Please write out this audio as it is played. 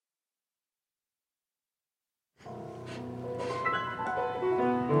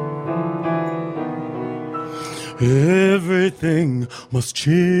Everything must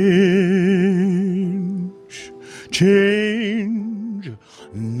change, change.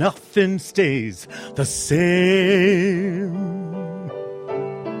 Nothing stays the same.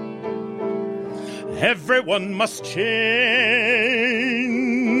 Everyone must change.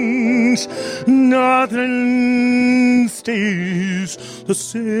 Nothing stays the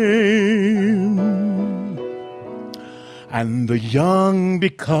same. And the young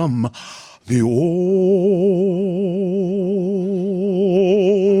become the old,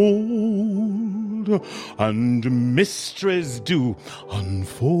 and mysteries do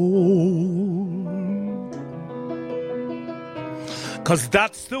unfold. 'Cause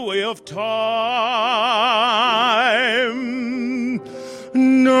that's the way of time.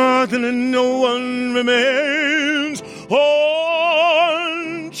 Nothing and no one remains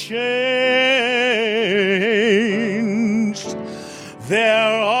unchanged.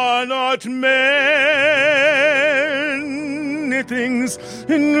 There are not many things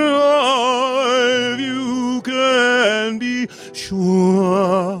in life you can be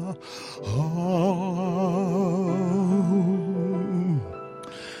sure of,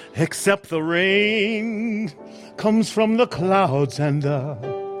 except the rain comes from the clouds and the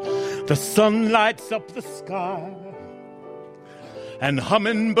sun lights up the sky, and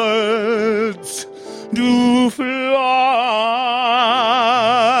hummingbirds do fly,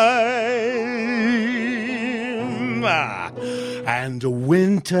 and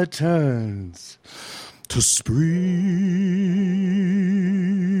winter turns to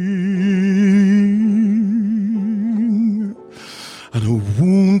spring, and a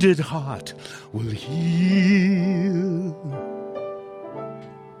wounded heart will heal,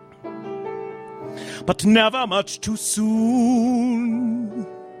 but never much too soon.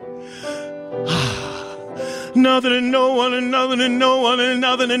 Nothing and no one, and nothing and no one, and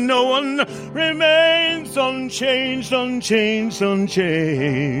nothing and no one remains unchanged, unchanged,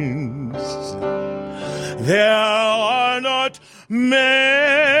 unchanged. There are not many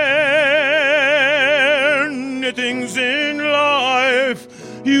things in life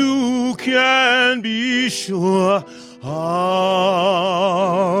you can be sure of,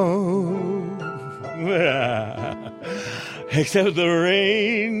 except the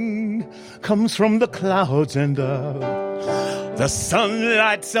rain comes from the clouds, and the sun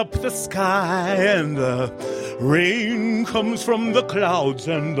lights up the sky, and the rain comes from the clouds,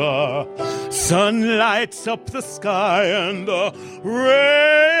 and the sun lights up the sky, and the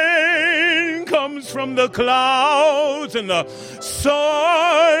rain comes from the clouds, and the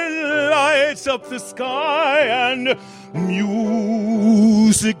sun lights up the sky, and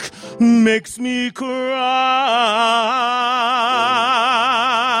music makes me cry.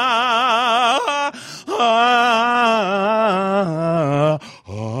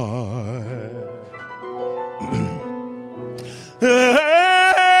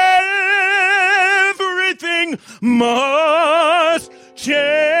 Everything must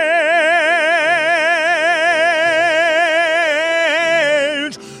change.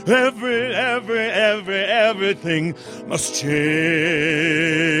 Everything must change.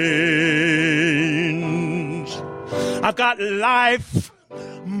 I've got life,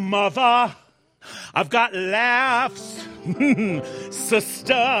 mother. I've got laughs,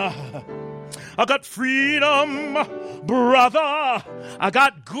 sister. I got freedom, brother. I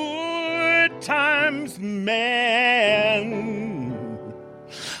got good times, man.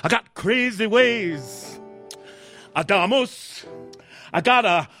 I got crazy ways, Adamus. I got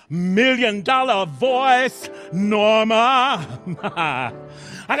 $1 million voice, Norma. I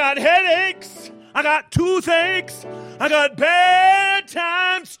got headaches. I got toothaches. I got bad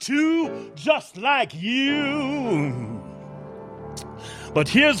times too, just like you. But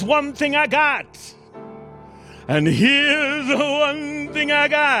here's one thing I got. And here's one thing I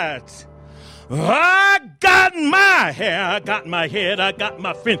got. I got my hair, I got my head, I got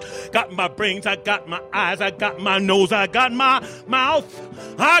my fins, got my brains, I got my eyes, I got my nose, I got my mouth,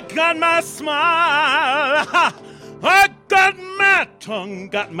 I got my smile, I got my tongue,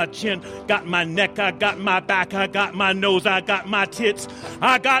 got my chin, got my neck, I got my back, I got my nose, I got my tits,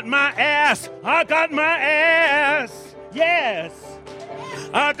 I got my ass, I got my ass, yes.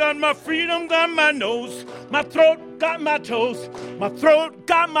 I got my freedom, got my nose, my throat, got my toes, my throat,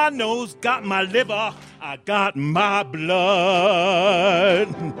 got my nose, got my liver, I got my blood.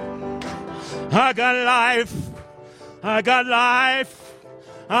 I got life, I got life,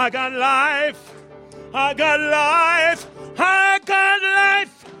 I got life, I got life, I got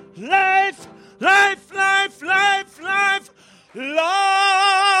life, life, life, life, life, life, life.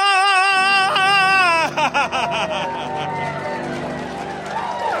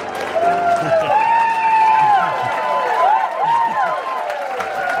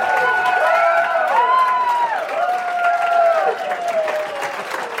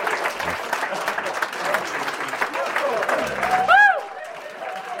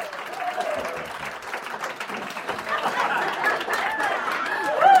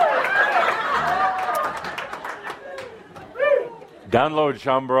 Download,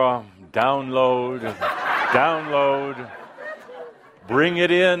 Shaumbra. Download. Download. Bring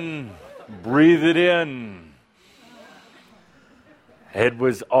it in. Breathe it in. It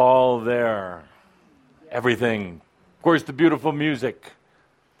was all there. Everything. Of course, the beautiful music,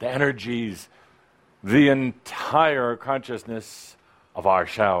 the energies, the entire consciousness of our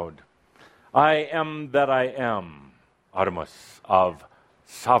Shaud. I am that I am, Artemis of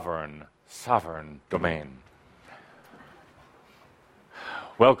sovereign domain.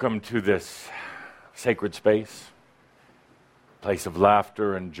 Welcome to this sacred space, place of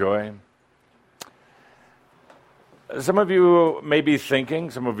laughter and joy. Some of you may be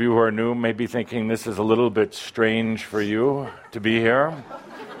thinking, some of you who are new may be thinking this is a little bit strange for you to be here.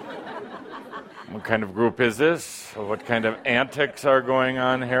 What kind of group is this? What kind of antics are going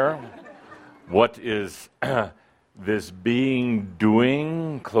on here? What is this being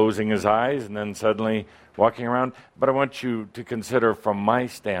doing, closing his eyes and then suddenly walking around? But I want you to consider from my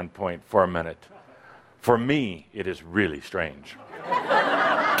standpoint for a minute. For me, it is really strange.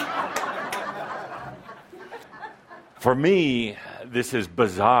 For me, this is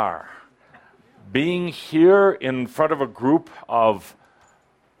bizarre. Being here in front of a group of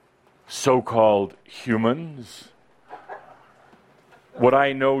so-called humans, what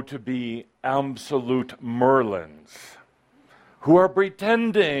I know to be absolute Merlins, who are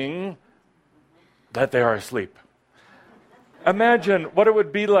pretending that they are asleep. Imagine what it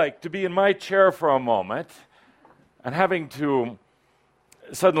would be like to be in my chair for a moment and having to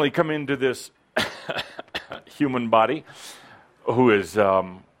suddenly come into this human body who is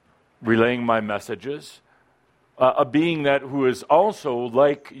relaying my messages, a being who is also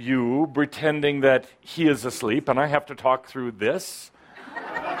like you, pretending that he is asleep, and I have to talk through this.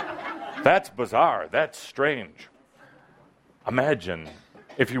 That's bizarre. That's strange. Imagine,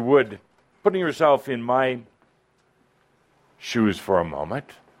 if you would, putting yourself in my shoes for a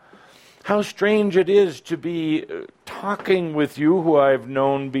moment, how strange it is to be talking with you who I've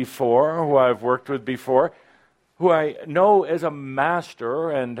known before, who I've worked with before, who I know as a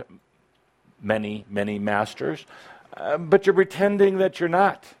master and many, many masters, but you're pretending that you're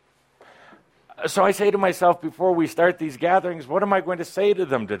not. So I say to myself before we start these gatherings, what am I going to say to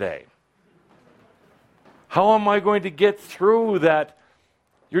them today? How am I going to get through that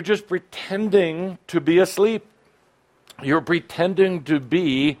you're just pretending to be asleep? You're pretending to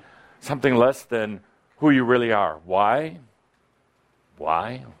be something less than who you really are. Why?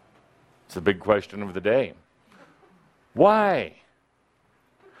 Why? It's the big question of the day. Why?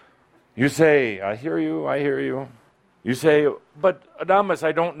 You say, I hear you, I hear you. You say, but Adamus,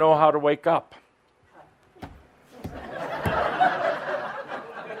 I don't know how to wake up.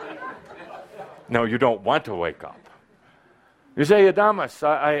 No, you don't want to wake up. You say, Adamus,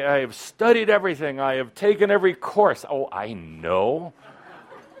 I have studied everything. I have taken every course. Oh, I know.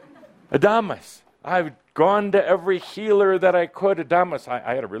 Adamus, I've gone to every healer that I could. Adamus,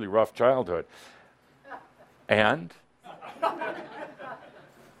 I had a really rough childhood. And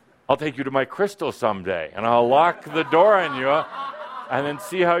I'll take you to my crystal someday, and I'll lock the door on you, and then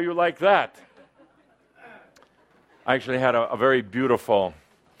see how you like that. I actually had a very beautiful,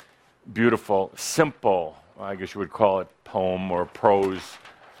 simple, I guess you would call it poem or prose,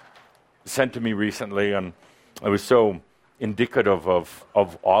 sent to me recently, and it was so indicative of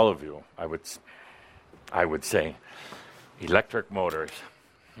all of you, I would say. Electric motors.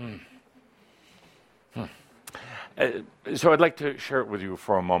 So I'd like to share it with you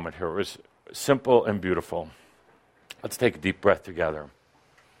for a moment here. It was simple and beautiful. Let's take a deep breath together.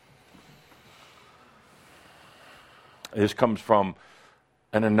 This comes from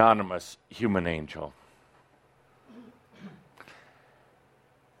an anonymous human angel.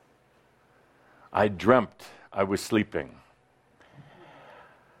 I dreamt I was sleeping.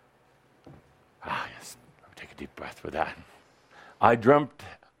 Yes, take a deep breath with that. I dreamt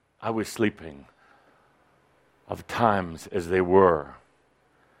I was sleeping of times as they were.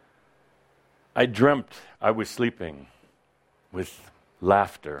 I dreamt I was sleeping with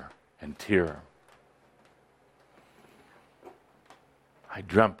laughter and tear. I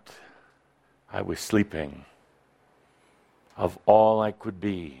dreamt I was sleeping of all I could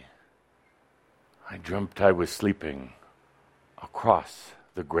be. I dreamt I was sleeping across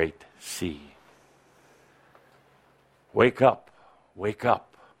the great sea. Wake up, wake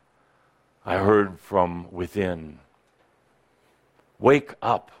up. I heard from within. Wake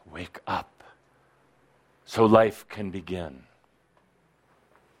up, so life can begin.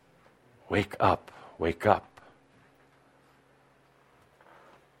 Wake up, wake up.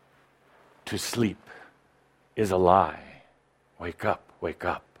 To sleep is a lie. Wake up,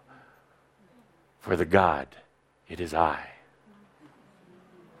 for the God, it is I.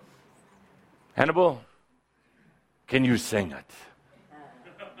 Hannibal, can you sing it?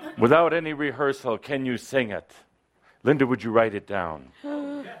 Without any rehearsal, can you sing it? Linda, would you write it down?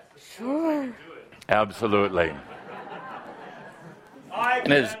 Sure. Absolutely.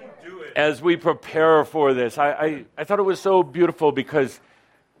 As we prepare for this, I thought it was so beautiful because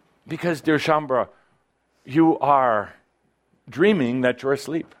dear Shambra, you are dreaming that you're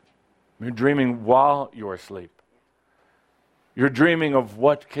asleep. You're dreaming while you're asleep. You're dreaming of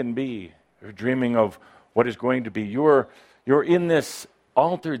what can be. You're dreaming of what is going to be. You're in this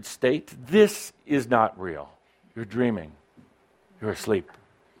altered state. This is not real. You're dreaming. You're asleep.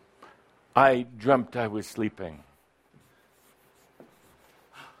 I dreamt I was sleeping.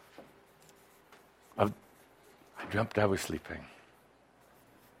 I dreamt I was sleeping.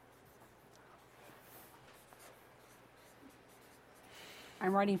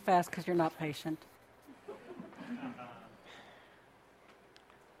 I'm writing fast because you're not patient.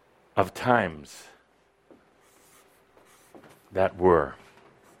 Of times that were.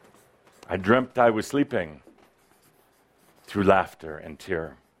 I dreamt I was sleeping through laughter and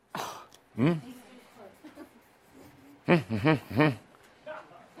tear.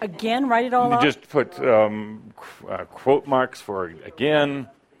 Again, write it all You out. just put quote marks for again.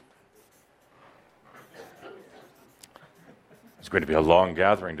 It's going to be a long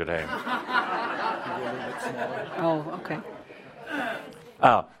gathering today. Oh, okay.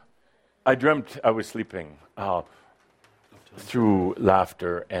 I dreamt I was sleeping through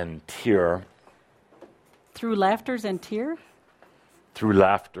laughter and tear. Through laughters and tear? Through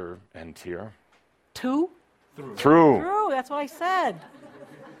laughter and tear. Two? Through. True, that's what I said.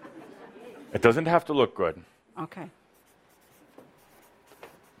 It doesn't have to look good. Okay.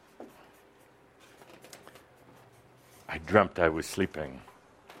 I dreamt I was sleeping.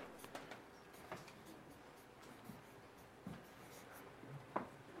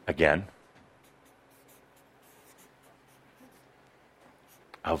 Again.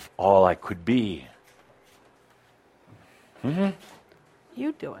 Of all I could be.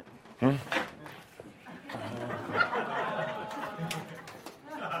 You do it.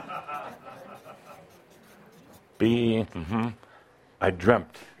 I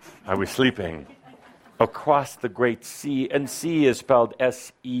dreamt I was sleeping across the great sea, and sea is spelled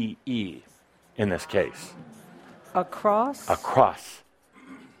S-E-E in this case. Across? Across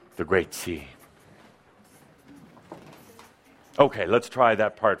the great sea. Okay, let's try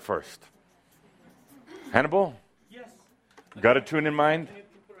that part first. Hannibal? Yes. Got a tune in mind?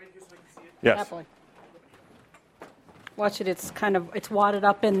 Yes. Happily. Watch it, it's wadded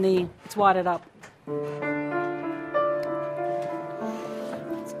up it's wadded up.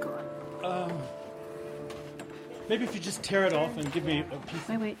 It's gone. Maybe if you just tear it off and give me a piece.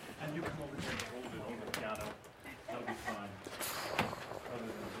 Wait. And you come over here and hold it on the piano. That'll be fine. Rather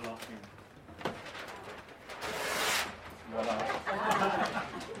than blocking. Voila.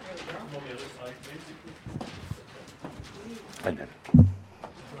 Come on the other side, please. And then.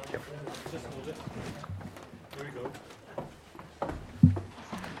 Just hold it. Here we go.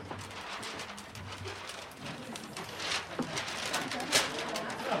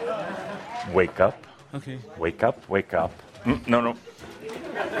 Wake up. Okay. Wake up, wake up. No.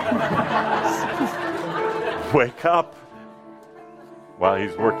 Wake up while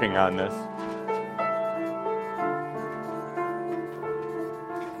he's working on this.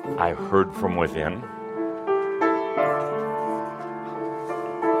 I heard from within.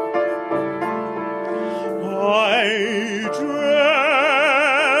 I dreamt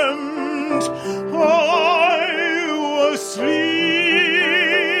I was sleeping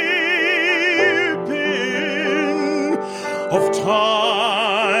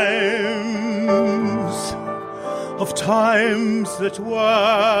of times that were.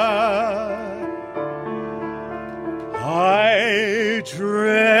 I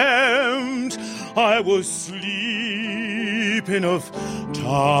dreamt I was sleeping of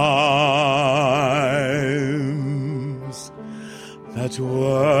times that were.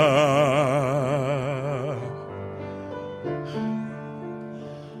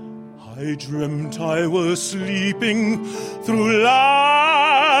 I dreamt I was sleeping through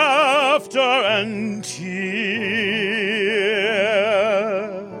laughter and tear.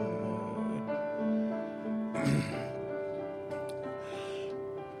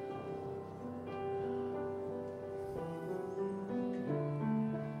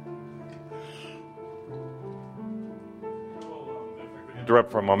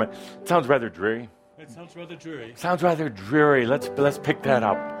 Interrupt for a moment. It sounds rather dreary. It sounds rather dreary. Sounds rather dreary. Let's pick that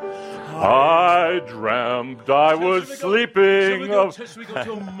up. I dreamt I was sleeping of. Should we go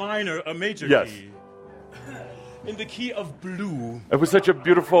to a major Yes. key? in the key of blue. It was such a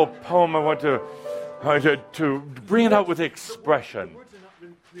beautiful poem. I want to bring it out with expression. Words are not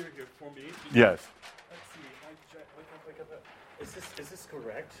really clear here for me. Yes. Let's see. Is this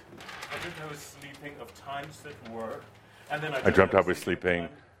correct? I dreamt I was sleeping of times that were, and then I dreamt I was sleeping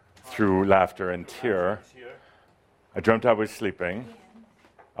through laughter and tear. I dreamt I was sleeping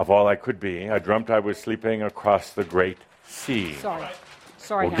of all I could be. I dreamt I was sleeping across the great sea. Sorry.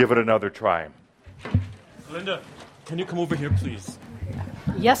 We'll give it another try. Linda, can you come over here, please?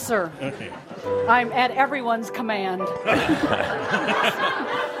 Yes, sir. Okay. I'm at everyone's command.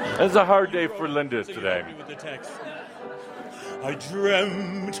 It's a hard day for Linda today. With the text. I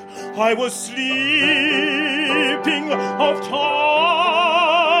dreamt I was sleeping of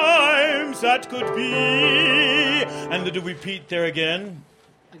times that could be. And the repeat there again.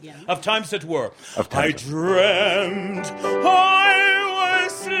 Of times that were. I dreamt I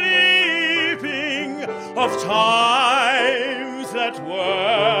was sleeping of times that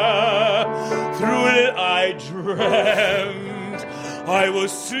were. Through it I dreamt I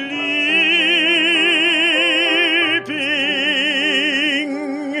was sleeping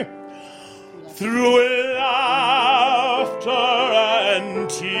through laughter and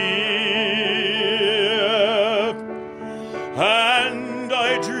tear, and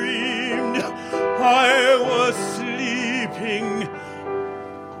I dreamed I was sleeping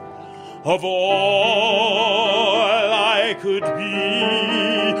of all I could be.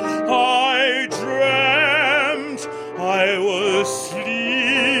 I dreamt I was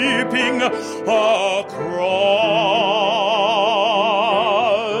sleeping across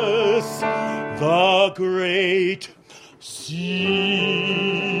the great sea.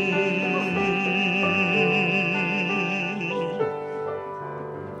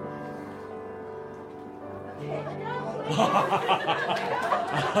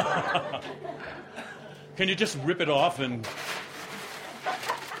 Can you just rip it off and...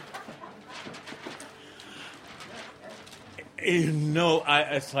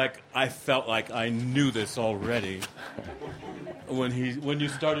 it's like I felt like I knew this already when you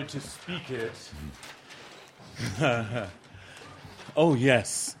started to speak it. Oh,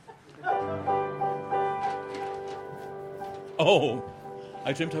 yes. Oh,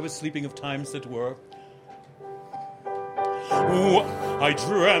 I dreamt I was sleeping of times that were. I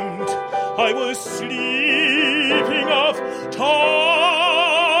dreamt I was sleeping of times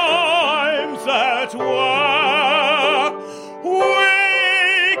that were.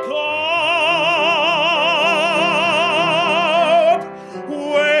 Wake up,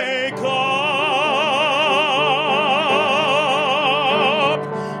 wake up.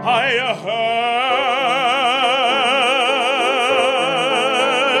 I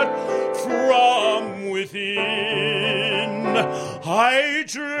heard from within. I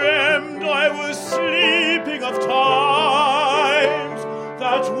dreamed I was sleeping of times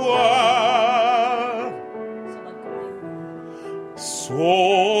that were,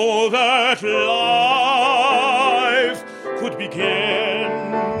 so that life could begin.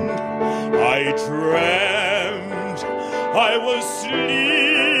 I dreamed I was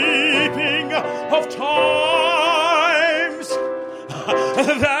sleeping of times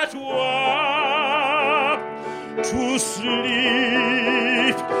that were. To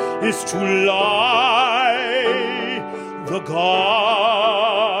sleep is to lie the gods.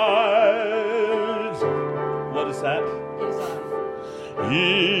 What is that?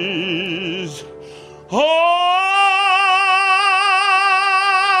 Is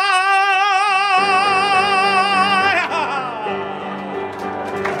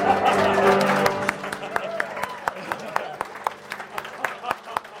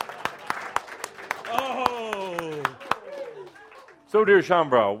So, dear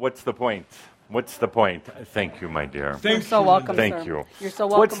Shambra, what's the point? What's the point? Thank you, my dear. You're so welcome, Thank sir. you. You're so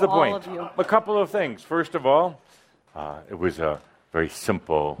welcome, What's the all point? of you. A couple of things. First of all, it was a very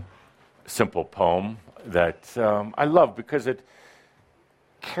simple poem that I love because it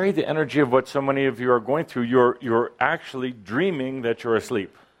carried the energy of what so many of you are going through. You're actually dreaming that you're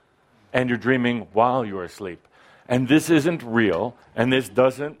asleep, and you're dreaming while you're asleep. And this isn't real, and this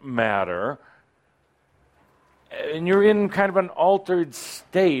doesn't matter. And you're in kind of an altered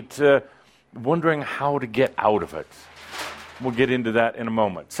state, wondering how to get out of it. We'll get into that in a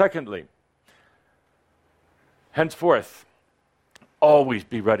moment. Secondly, henceforth, always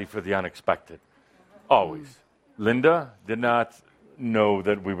be ready for the unexpected. Always. Linda did not know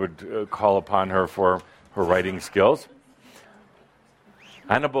that we would call upon her for her writing skills.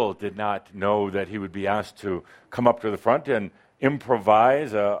 Hannibal did not know that he would be asked to come up to the front and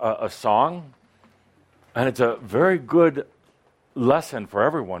improvise a song. And it's a very good lesson for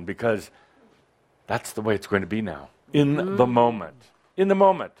everyone because That's the way it's going to be now. In the moment. In the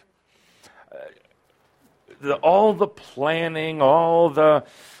moment. All the planning, all the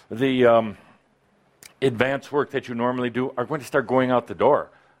advanced work that you normally do are going to start going out the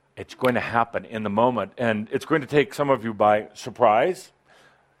door. It's going to happen in the moment, and it's going to take some of you by surprise.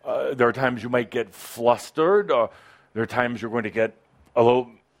 There are times you might get flustered. There are times you're going to get a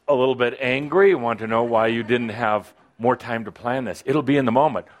little bit angry, want to know why you didn't have more time to plan this. It'll be in the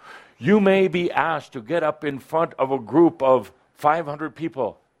moment. You may be asked to get up in front of a group of 500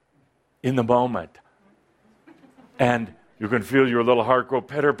 people in the moment. And you can feel your little heart go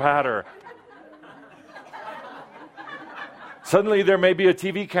pitter-patter. Suddenly there may be a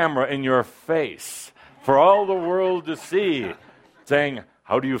TV camera in your face for all the world to see, saying,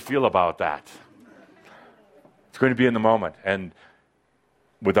 how do you feel about that? It's going to be in the moment. And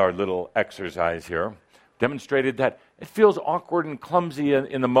with our little exercise here, demonstrated that it feels awkward and clumsy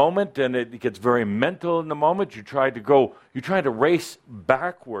in the moment, and it gets very mental in the moment. You try to race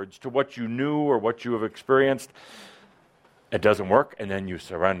backwards to what you knew or what you have experienced. It doesn't work, and then you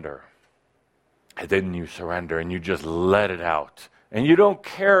surrender. And then you surrender, and you just let it out. And you don't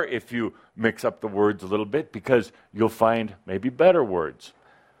care if you mix up the words a little bit, because you'll find maybe better words.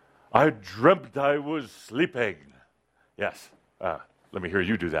 I dreamt I was sleeping. Yes. Let me hear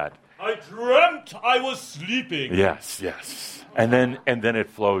you do that. I dreamt I was sleeping. Yes. And then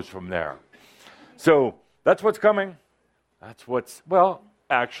it flows from there. So that's what's coming. That's what's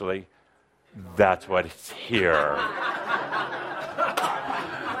here.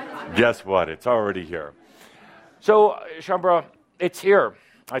 Guess what? It's already here. So, Shaumbra, it's here.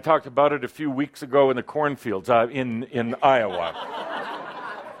 I talked about it a few weeks ago in the cornfields in Iowa.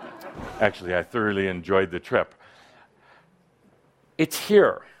 Actually, I thoroughly enjoyed the trip. It's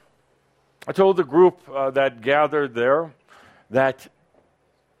here. I told the group that gathered there that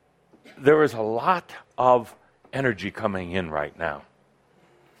there is a lot of energy coming in right now.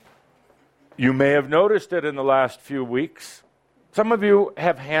 You may have noticed it in the last few weeks. Some of you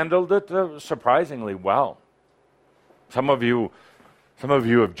have handled it surprisingly well. Some of you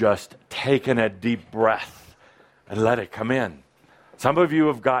have just taken a deep breath and let it come in. Some of you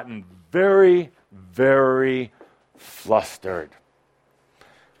have gotten very, very flustered.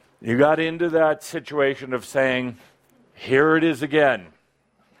 You got into that situation of saying, here it is again.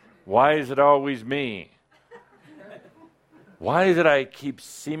 Why is it always me? Why is it I keep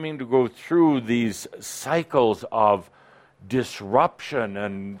seeming to go through these cycles of disruption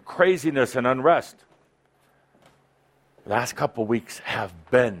and craziness and unrest? The last couple of weeks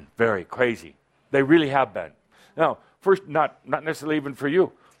have been very crazy. They really have been. Now, first, not necessarily even for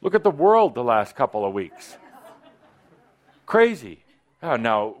you. Look at the world the last couple of weeks. Crazy.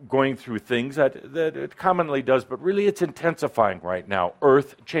 Now, going through things that it commonly does, but really it's intensifying right now.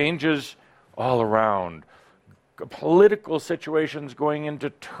 Earth changes all around. Political situations going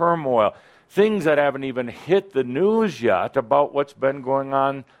into turmoil. Things that haven't even hit the news yet about what's been going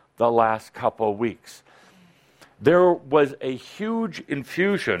on the last couple of weeks. There was a huge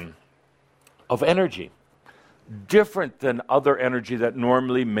infusion of energy, different than other energy that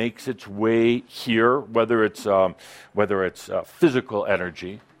normally makes its way here, whether it's physical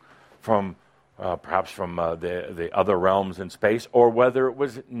energy from perhaps from the other realms in space, or whether it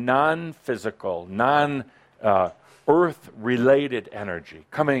was non-physical, non-earth-related energy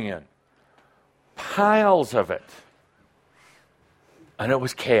coming in. Piles of it. And it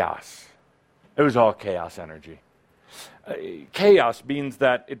was chaos. It was all chaos energy. Chaos means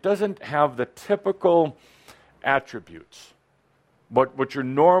that it doesn't have the typical attributes. What you're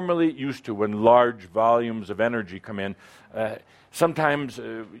normally used to when large volumes of energy come in. Sometimes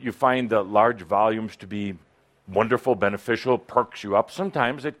you find the large volumes to be wonderful, beneficial, perks you up.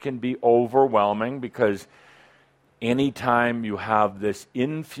 Sometimes it can be overwhelming, because anytime you have this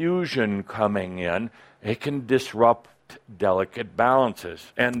infusion coming in, it can disrupt delicate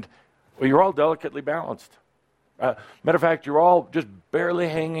balances. And you're all delicately balanced. Matter of fact, you're all just barely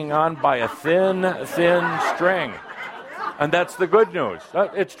hanging on by a thin string. And that's the good news.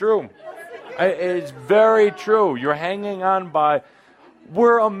 It's true. It's very true. You're hanging on by...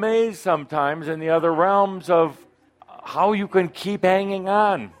 We're amazed sometimes in the other realms of how you can keep hanging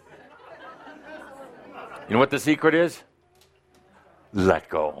on. You know what the secret is? Let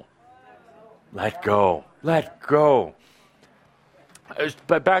go. Let go. Let go.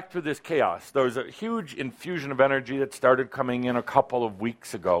 But back to this chaos. There was a huge infusion of energy that started coming in a couple of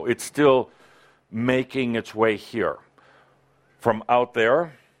weeks ago. It's still making its way here. From out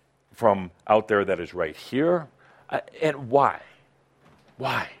there that is right here. And why?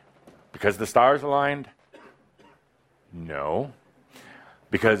 Why? Because the stars aligned? No.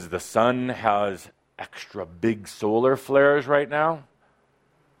 Because the sun has extra big solar flares right now?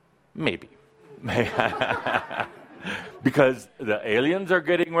 Maybe. Because the aliens are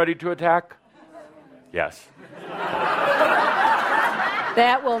getting ready to attack? Yes.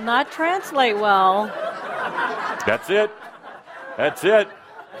 That will not translate well. That's it. That's it.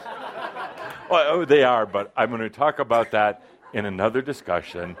 Well, they are, but I'm going to talk about that in another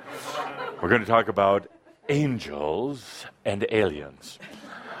discussion. We're going to talk about angels and aliens.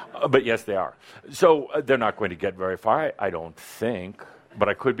 But yes, they are. So they're not going to get very far, I don't think, but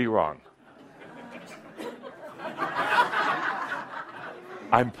I could be wrong.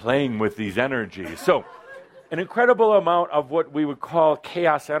 I'm playing with these energies. So an incredible amount of what we would call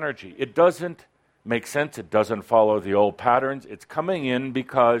chaos energy. It doesn't make sense. It doesn't follow the old patterns. It's coming in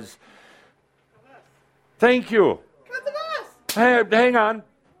because... Thank you. Because of us. Hey, hang on.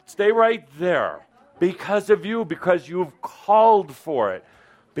 Stay right there. Because of you, because you've called for it.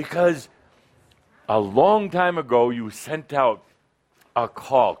 Because a long time ago you sent out a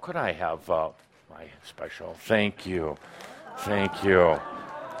call. Could I have my special? Thank you. Thank you.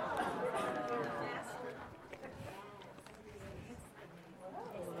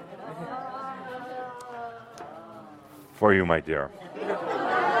 For you, my dear.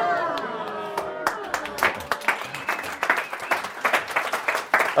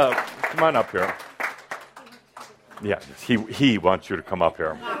 Come on up here. Yeah, he wants you to come up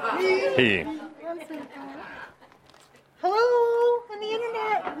here. He. Hello on the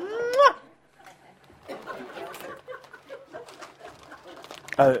internet.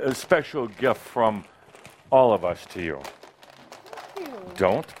 Mwah. A special gift from all of us to you.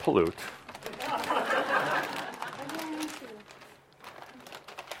 Don't pollute.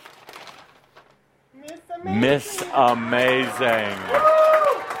 Miss Amazing.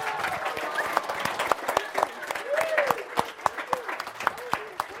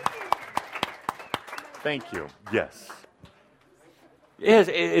 Thank you. Yes. Yes,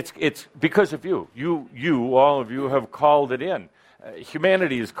 it's because of you. You, all of you, have called it in.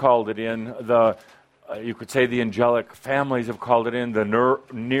 Humanity has called it in. You could say the angelic families have called it in. The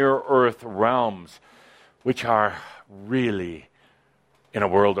near-earth realms, which are really in a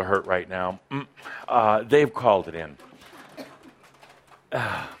world of hurt right now, they've called it in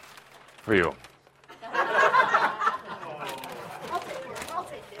for you.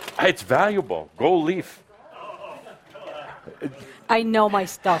 It's valuable. Gold leaf. I know my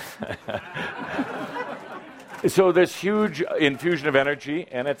stuff. So this huge infusion of energy,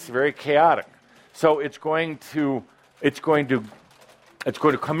 and it's very chaotic. So it's going to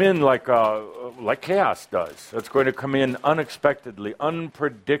come in like chaos does. It's going to come in unexpectedly,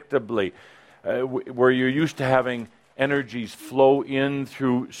 unpredictably, where you're used to having energies flow in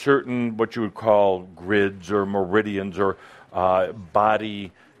through certain what you would call grids or meridians or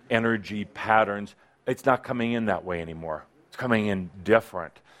body energy patterns. It's not coming in that way anymore. It's coming in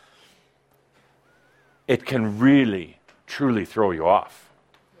different. It can really, truly throw you off.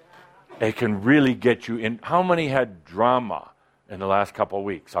 It can really get you in. How many had drama in the last couple of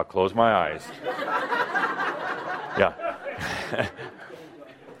weeks? I'll close my eyes. Yeah.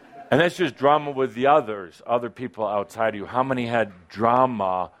 And that's just drama with the others, other people outside of you. How many had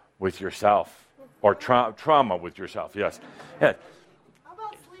drama with yourself? Or trauma with yourself, yes. Yeah. How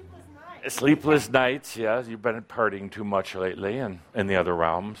about sleepless nights? Sleepless nights, yes. You've been partying too much lately and in the other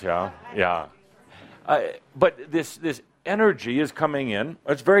realms, yeah. Yeah. But this energy is coming in.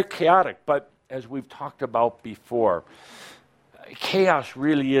 It's very chaotic, but as we've talked about before, chaos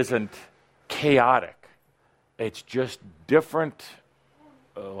really isn't chaotic. It's just different,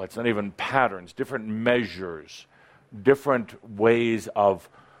 it's not even patterns, different measures, different ways of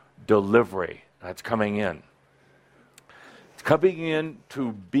delivery that's coming in. It's coming in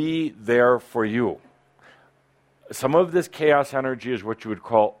to be there for you. Some of this chaos energy is what you would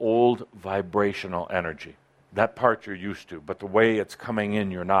call old vibrational energy. That part you're used to, but the way it's coming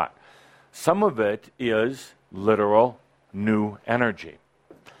in, you're not. Some of it is literal new energy.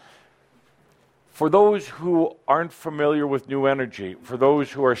 For those who aren't familiar with new energy, for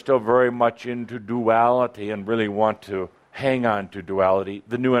those who are still very much into duality and really want to hang on to duality,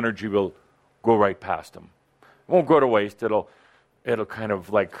 the new energy will go right past them. It won't go to waste. It'll kind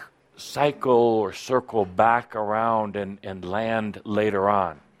of like cycle or circle back around and land later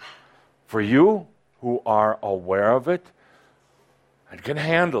on. For you who are aware of it and can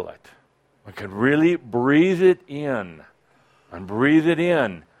handle it, and can really breathe it in and breathe it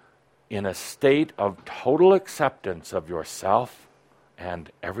in a state of total acceptance of yourself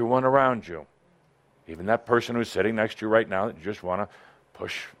and everyone around you, even that person who's sitting next to you right now that you just want to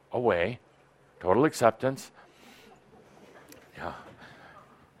push away, total acceptance. Yeah.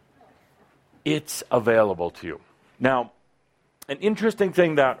 it's available to you. Now, an interesting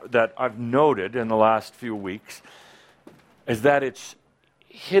thing that I've noted in the last few weeks is that it's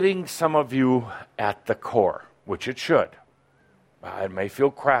hitting some of you at the core, which it should. It may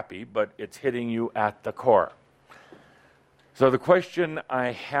feel crappy, but it's hitting you at the core. So the question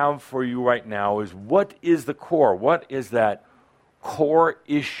I have for you right now is, what is the core? What is that core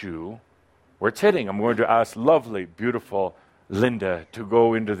issue where it's hitting? I'm going to ask lovely, beautiful Linda to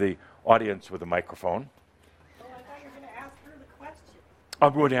go into the audience with a microphone. Oh, I thought you were going to ask her the question.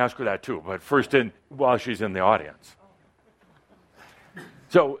 I'm going to ask her that too, but first while she's in the audience.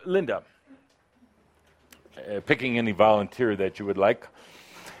 So, Linda, picking any volunteer that you would like.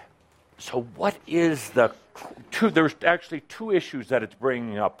 So what is there's actually two issues that it's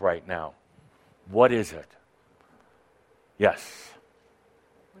bringing up right now. What is it? Yes.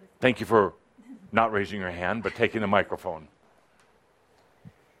 Thank you for not raising your hand, but taking the microphone.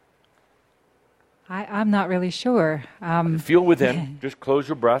 I'm not really sure. Feel within. Just close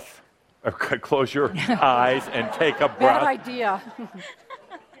your breath, or close your eyes, and take a Bad breath. idea.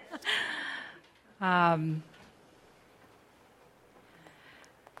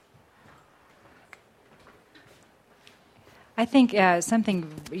 I think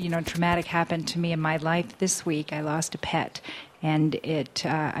something traumatic happened to me in my life this week. I lost a pet, and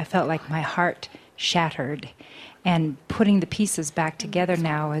I felt like my heart shattered. And putting the pieces back together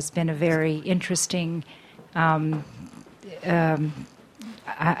now has been a very interesting. Everything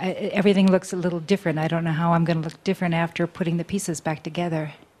looks a little different. I don't know how I'm going to look different after putting the pieces back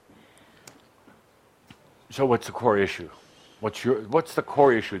together. So what's the core issue? What's the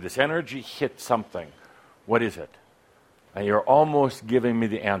core issue? This energy hit something. What is it? And you're almost giving me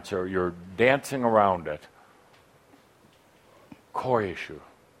the answer. You're dancing around it. Core issue.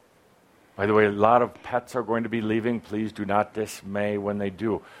 By the way, a lot of pets are going to be leaving. Please do not dismay when they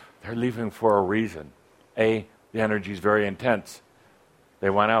do. They're leaving for a reason. A, the energy is very intense. They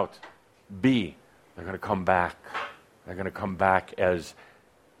want out. B, they're going to come back. They're going to come back as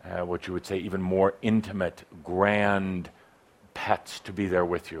what you would say even more intimate, grand pets to be there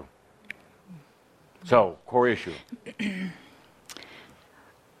with you. So, core issue.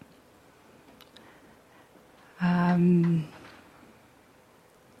 I'm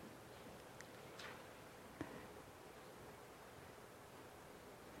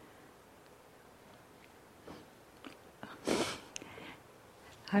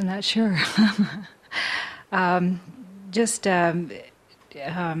not sure. Just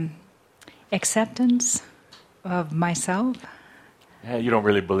acceptance of myself. Yeah, you don't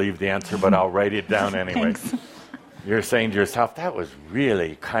really believe the answer, but I'll write it down anyway. Thanks. You're saying to yourself, that was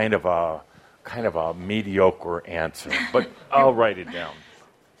really kind of a mediocre answer, but I'll write it down.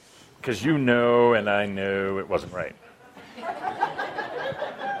 Because you know and I know it wasn't right.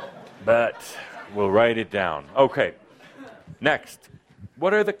 But we'll write it down. Okay, next.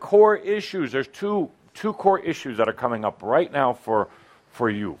 What are the core issues? There's two core issues that are coming up right now for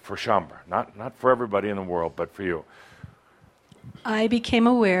you, for Shaumbra. Not for everybody in the world, but for you. I became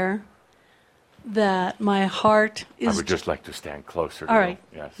aware that my heart is... I would just like to stand closer to All right.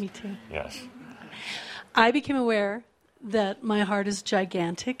 you. Yes. Me too. Yes. I became aware that my heart is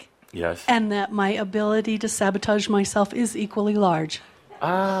gigantic. Yes. And that my ability to sabotage myself is equally large.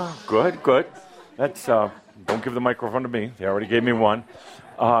 Ah, good. That's don't give the microphone to me. They already gave me one.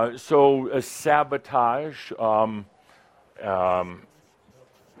 Sabotage.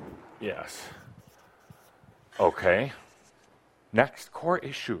 Yes. Okay. Next, core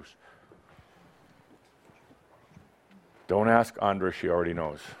issues. Don't ask Andra, she already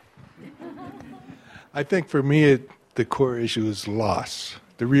knows. I think for me, the core issue is loss,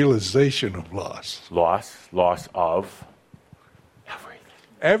 the realization of loss. Loss of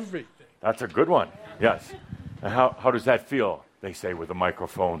Everything. That's a good one, yes. And how does that feel, they say, with a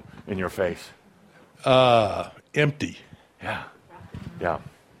microphone in your face? Empty. Yeah.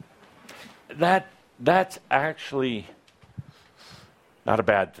 That's actually not a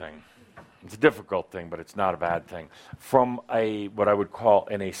bad thing. It's a difficult thing, but it's not a bad thing. From what I would call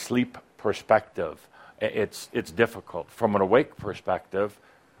in a sleep perspective, it's difficult. From an awake perspective,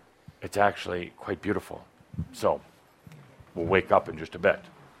 it's actually quite beautiful. So we'll wake up in just a bit.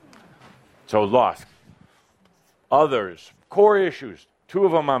 So loss. Others, core issues. Two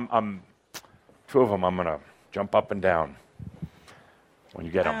of them I'm going to jump up and down when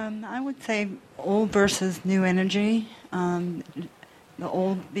you get them. I would say old versus new energy. The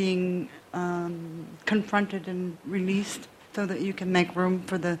old being confronted and released so that you can make room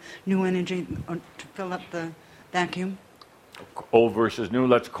for the new energy to fill up the vacuum. Old versus new,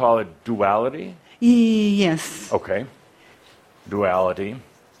 let's call it duality? Yes. Okay. Duality.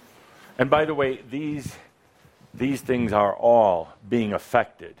 And by the way, these things are all being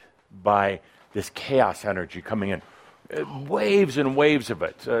affected by this chaos energy coming in. Waves and waves of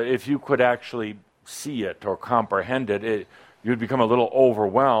it. If you could actually see it or comprehend it, you'd become a little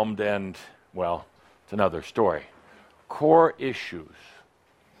overwhelmed, and, well, it's another story. Core issues.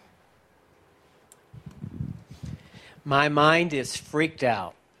 My mind is freaked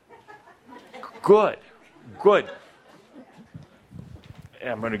out. Good.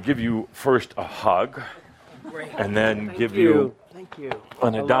 I'm going to give you first a hug, and then give you Thank you.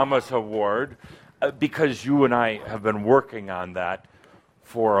 an Adamus Award, because you and I have been working on that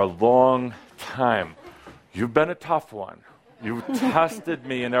for a long time. You've been a tough one. You've tested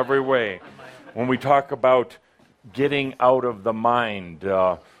me in every way. When we talk about getting out of the mind,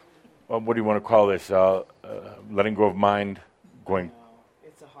 what do you want to call this? Letting go of mind, going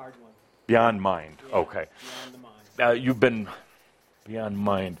It's a hard one. beyond mind. Yeah, Okay. Beyond the mind. You've been beyond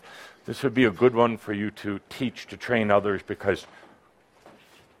mind. This would be a good one for you to teach, to train others, because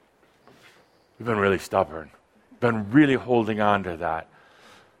you've been really stubborn, been really holding on to that.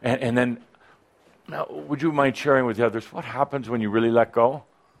 And then, now, would you mind sharing with the others what happens when you really let go?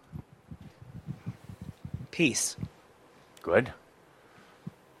 Peace. Good.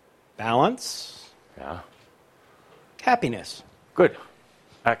 Balance. Yeah. Happiness. Good.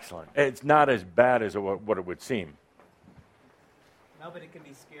 Excellent. It's not as bad as what it would seem. No, but it can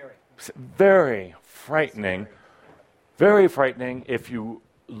be scary. Very frightening. Very frightening if you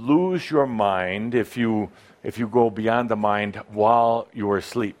lose your mind, if you go beyond the mind while you're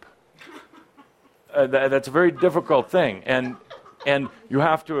asleep. That's a very difficult thing, and you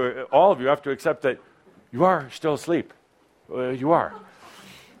have to, all of you have to accept that you are still asleep. You are.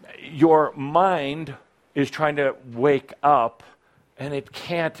 Your mind is trying to wake up, and it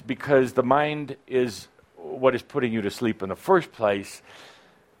can't, because the mind is what is putting you to sleep in the first place.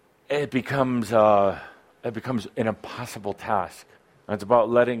 It becomes an impossible task. And it's about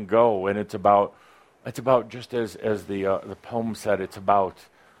letting go, and it's about just as the poem said. It's about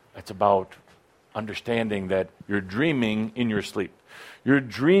understanding that you're dreaming in your sleep. You're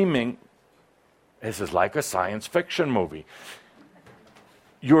dreaming. This is like a science fiction movie.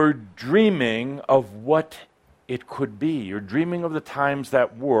 You're dreaming of what it could be. You're dreaming of the times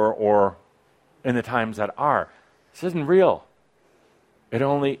that were, or in the times that are. This isn't real. It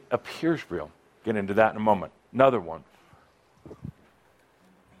only appears real. Get into that in a moment. Another one.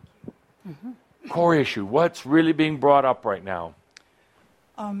 Core issue. What's really being brought up right now?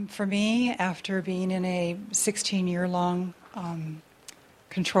 For me, after being in a 16-year-long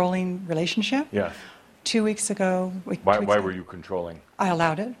controlling relationship, Yes. 2 weeks ago... Why were you controlling? I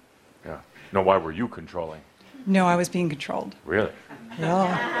allowed it. Yeah. No, why were you controlling? No, I was being controlled. Really?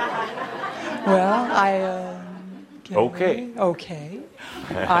 Yeah. Well, Okay. Okay.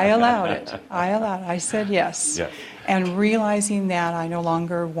 I allowed it. I said yes. Yes. And realizing that I no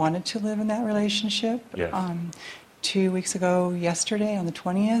longer wanted to live in that relationship. Yes. 2 weeks ago, yesterday, on the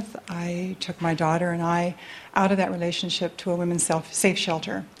 20th, I took my daughter and I out of that relationship to a women's safe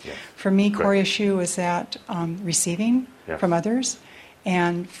shelter. Yes. For me, Good. core issue is that receiving Yes. from others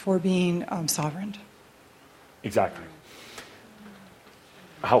and for being sovereign. Exactly.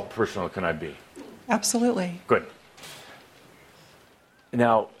 How personal can I be? Absolutely. Good.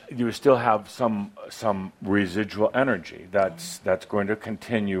 Now, you still have some residual energy that's going to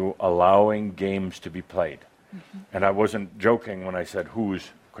continue allowing games to be played. Mm-hmm. And I wasn't joking when I said who's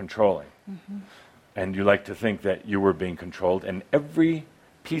controlling. Mm-hmm. And you like to think that you were being controlled, and every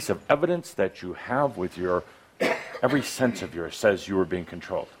piece of evidence that you have with every sense of yours says you were being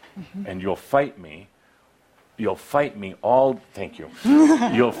controlled. Mm-hmm. And you'll fight me all, thank you,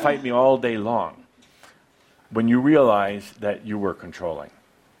 you'll fight me all day long when you realize that you were controlling.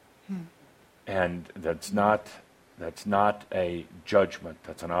 And that's not a judgment,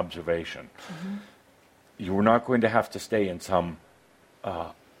 that's an observation. Mm-hmm. You were not going to have to stay in some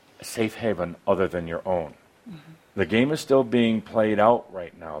safe haven other than your own. Mm-hmm. The game is still being played out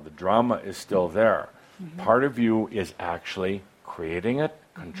right now. The drama is still there. Mm-hmm. Part of you is actually creating it,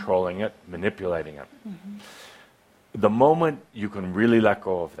 controlling it, manipulating it. Mm-hmm. The moment you can really let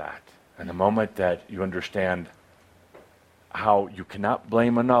go of that, and the moment that you understand how you cannot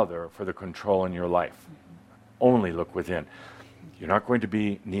blame another for the control in your life, only look within. You're not going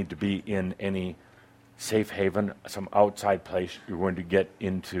to need to be in any safe haven, some outside place. You're going to get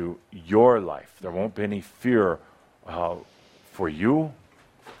into your life. There won't be any fear for you,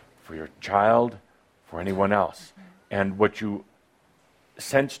 for your child, for anyone else. And what you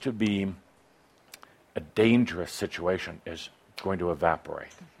sense to be a dangerous situation is going to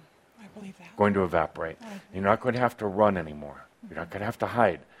evaporate. I believe that. Going to evaporate. You're not going to have to run anymore. You're not going to have to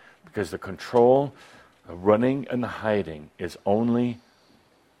hide. Because the control, the running and the hiding is only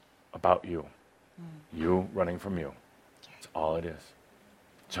about you. You running from you. That's all it is.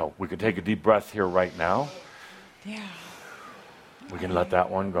 So we can take a deep breath here right now. Yeah. We can let that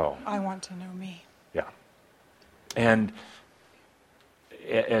one go. I want to know me. Yeah. And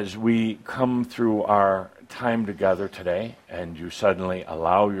as we come through our time together today, and you suddenly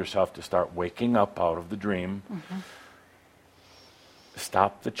allow yourself to start waking up out of the dream,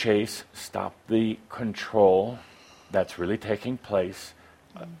 stop the chase, stop the control that's really taking place.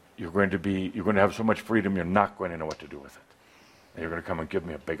 You're going to have so much freedom, you're not going to know what to do with it. And you're going to come and give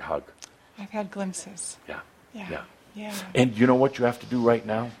me a big hug. I've had glimpses. Yeah. Yeah. Yeah. Yeah. And you know what you have to do right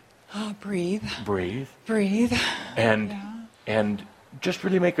now? Breathe. Breathe. Breathe. And just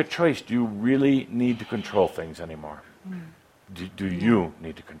really make a choice. Do you really need to control things anymore? Do you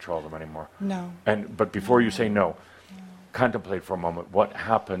need to control them anymore? No. But before you say no, contemplate for a moment what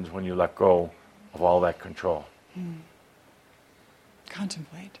happens when you let go of all that control.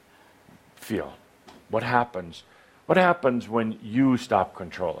 Contemplate. Feel. What happens? What happens when you stop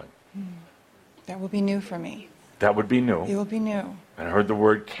controlling? That will be new for me. That would be new. It will be new. And I heard the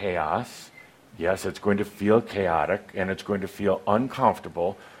word chaos. Yes, it's going to feel chaotic and it's going to feel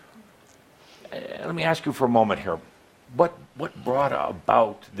uncomfortable. Let me ask you for a moment here. What brought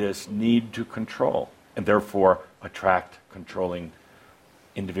about this need to control and therefore attract controlling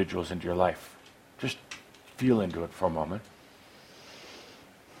individuals into your life? Just feel into it for a moment.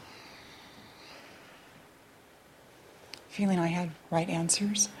 Feeling I had right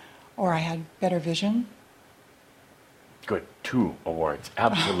answers or I had better vision. Good. 2 awards.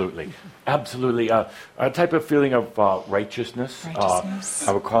 Absolutely. Absolutely. A type of feeling of righteousness.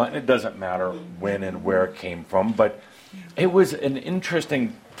 I would call it. It doesn't matter when and where it came from, but it was an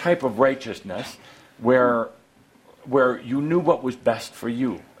interesting type of righteousness where you knew what was best for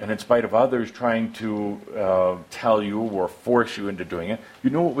you. And in spite of others trying to tell you or force you into doing it,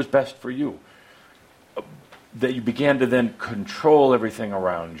 you knew what was best for you. That you began to then control everything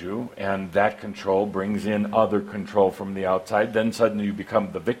around you, and that control brings in other control from the outside. Then suddenly you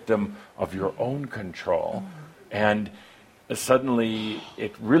become the victim of your own control. And suddenly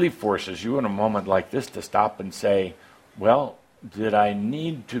it really forces you in a moment like this to stop and say, well, did I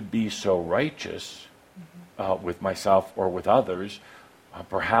need to be so righteous with myself or with others?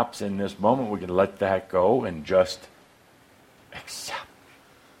 Perhaps in this moment we can let that go and just accept.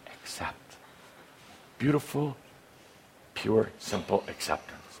 Beautiful, pure, simple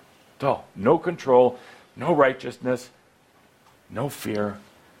acceptance. So, no control, no righteousness, no fear,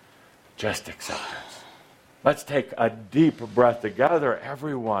 just acceptance. Let's take a deep breath together,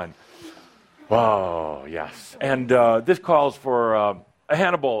 everyone. Oh, yes. And this calls for a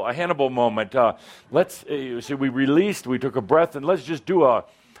Hannibal moment. Let's see. We took a breath, and let's just do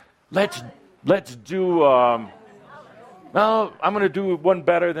Well, I'm going to do one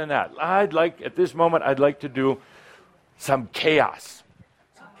better than that. At this moment, I'd like to do some chaos.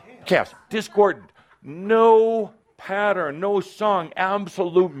 Chaos. Discordant. No pattern, no song,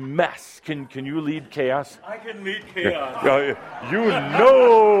 absolute mess. Can you lead chaos? I can lead chaos. You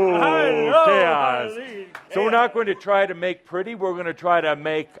know chaos. So we're not going to try to make pretty. We're going to try to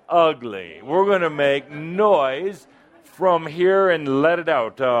make ugly. We're going to make noise from here and let it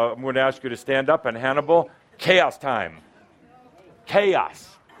out. I'm going to ask you to stand up, and Hannibal, chaos time. Chaos.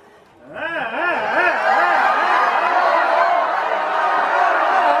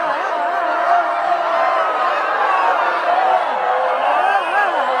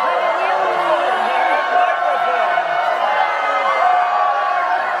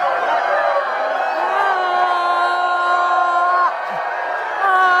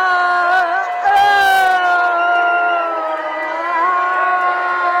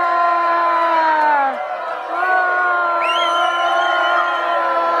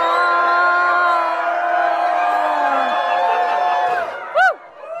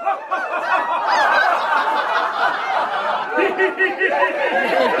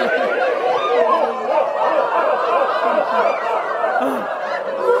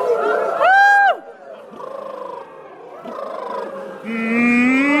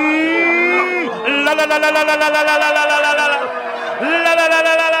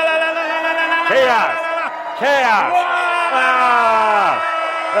 Chaos.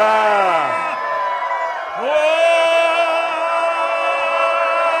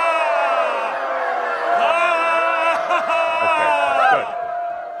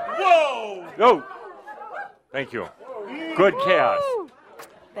 Whoa. Thank you. Good chaos.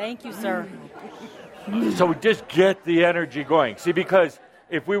 Thank you, sir. So just get the energy going. See, because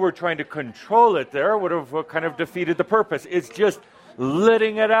if we were trying to control it there, it would have kind of defeated the purpose. It's just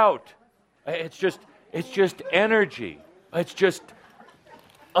letting it out. It's just energy. It's just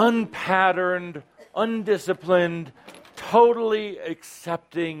unpatterned, undisciplined, totally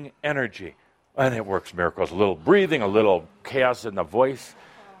accepting energy. And it works miracles. A little breathing, a little chaos in the voice.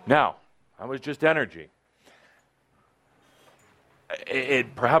 Now, that was just energy.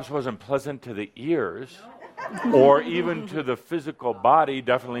 It perhaps wasn't pleasant to the ears or even to the physical body,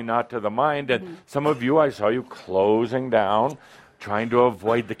 definitely not to the mind. And some of you, I saw you closing down, trying to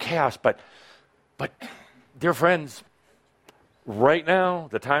avoid the chaos. But dear friends, right now,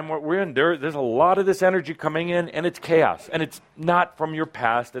 the time we're in, there's a lot of this energy coming in, and it's chaos. And it's not from your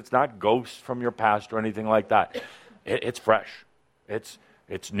past. It's not ghosts from your past or anything like that. It's fresh. It's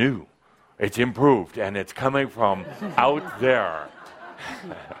new. It's improved, and it's coming from out there.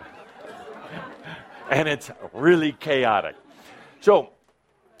 And it's really chaotic. So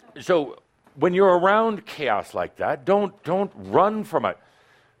when you're around chaos like that, don't run from it.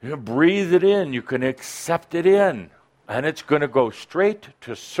 You breathe it in. You can accept it in. And it's going to go straight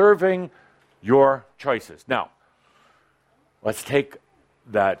to serving your choices. Now, let's take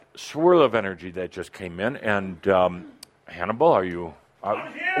that swirl of energy that just came in. And Hannibal, are you...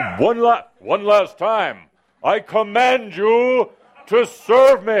 one last time. I command you to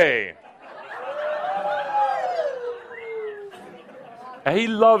serve me. And he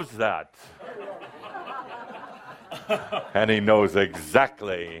loves that. And he knows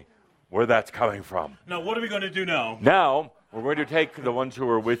exactly where that's coming from. Now, what are we going to do now? Now, we're going to take the ones who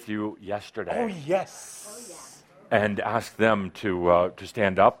were with you yesterday. Oh, yes. And ask them to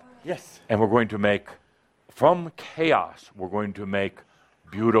stand up. Yes. And we're going to make, from chaos, we're going to make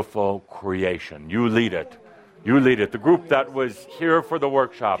beautiful creation. You lead it. You lead it. The group that was here for the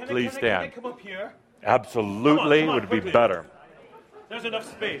workshop, please stand. Can they come up here? Absolutely, Come on, would be quickly. better. There's enough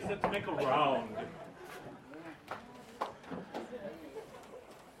space. Let's make a round.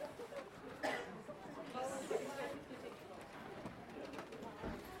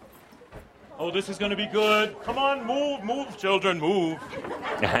 Oh, this is going to be good. Come on, move, children, move.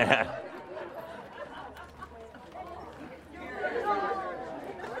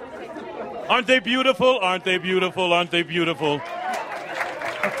 Aren't they beautiful? Aren't they beautiful? Aren't they beautiful?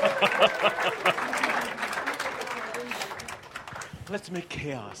 Let's make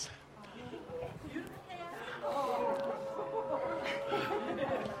chaos.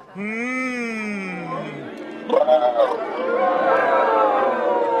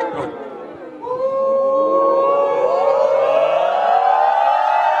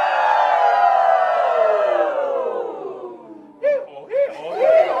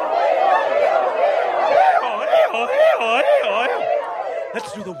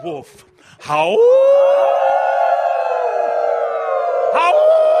 Let's do the wolf. Howl! Howl!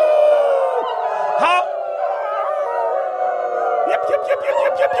 Howl! Yep, yep, yep, yep,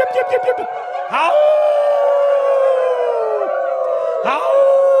 yep, yep, yep, yep, yep, yep. Howl!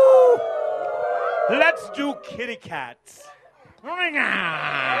 Howl! Let's do kitty cats.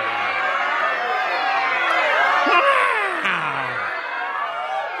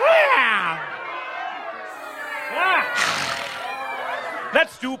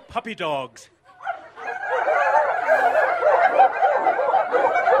 Let's do puppy dogs.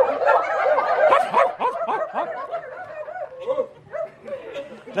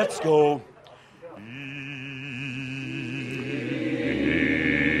 Let's go.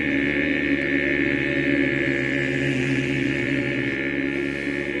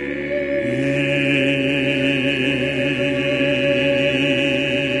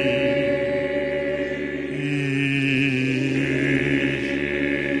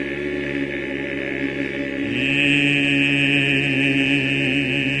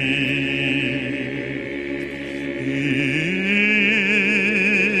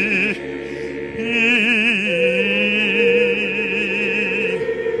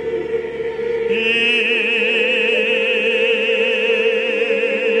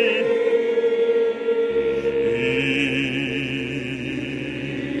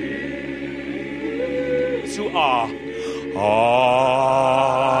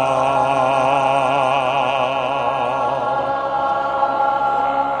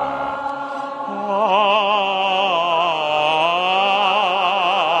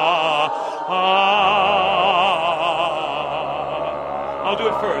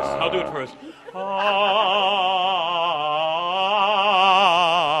 I'll do it first.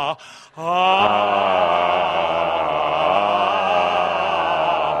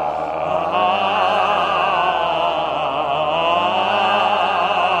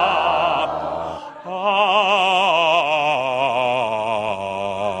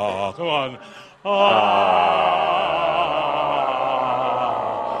 Come on.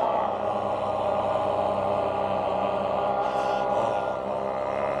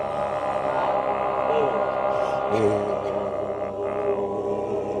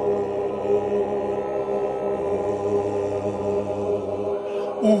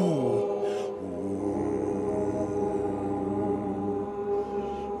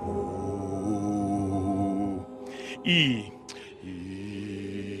 E.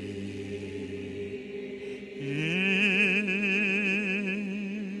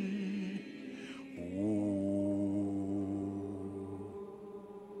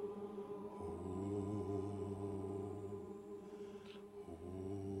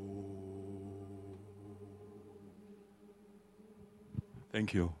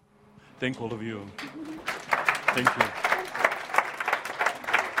 Thank you. Thank all of you. Thank you.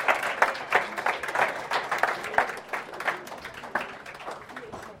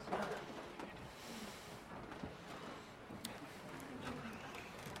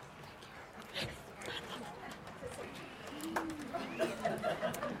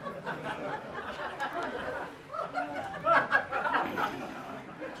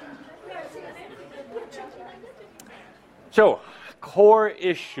 So, core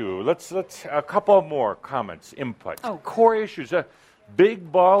issue. Let's a couple more comments, inputs. Oh. Core issues. A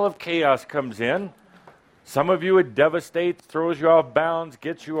big ball of chaos comes in. Some of you it devastates, throws you off bounds,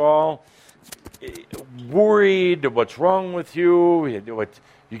 gets you all worried. What's wrong with you?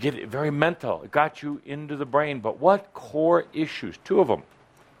 You get very mental. It got you into the brain. But what core issues? Two of them.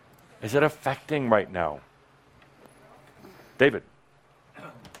 Is it affecting right now? David.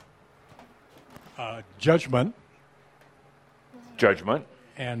 Judgment. Judgment.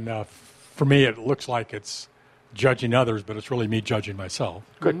 And for me, it looks like it's judging others, but it's really me judging myself.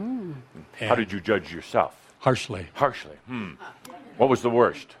 Good. How did you judge yourself? Harshly. Harshly. What was the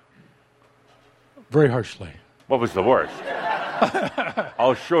worst? Very harshly. What was the worst?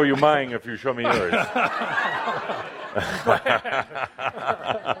 I'll show you mine if you show me yours.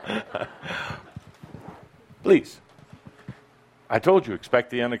 Please. I told you, expect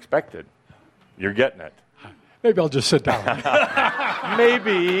the unexpected. You're getting it. Maybe I'll just sit down.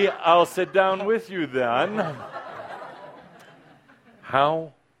 Maybe I'll sit down with you then.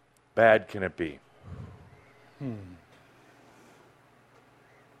 How bad can it be?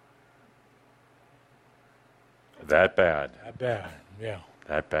 That bad. That bad, yeah.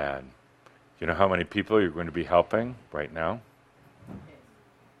 That bad. You know how many people you're going to be helping right now?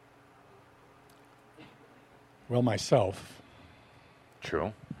 Well, myself.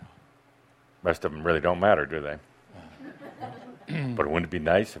 True. Rest of them really don't matter, do they? But wouldn't it be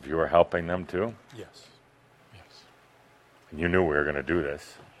nice if you were helping them too? Yes. Yes. And you knew we were going to do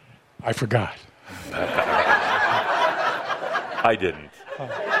this. I forgot. I didn't.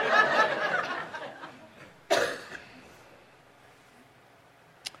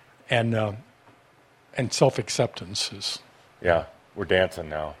 And self-acceptance is... Yeah, we're dancing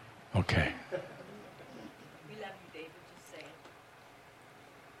now. Okay. We love you, David. Just say it.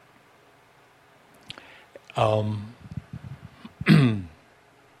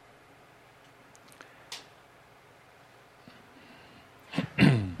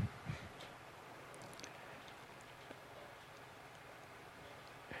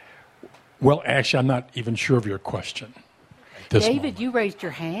 Well, actually, I'm not even sure of your question. David, you raised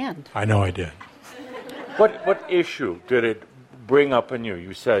your hand. I know I did. What issue did it bring up in you?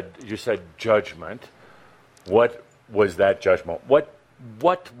 You said judgment. What was that judgment? What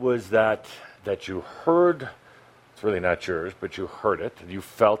was that you heard? It's really not yours, but you heard it. You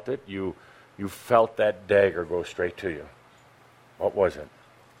felt it. You felt that dagger go straight to you. What was it?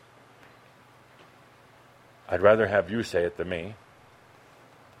 I'd rather have you say it than me.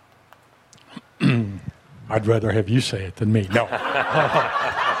 I'd rather have you say it than me. No.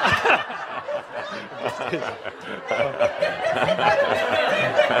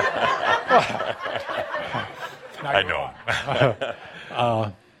 I know.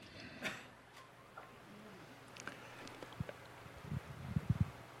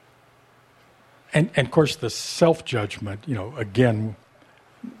 And of course, the self-judgment, again,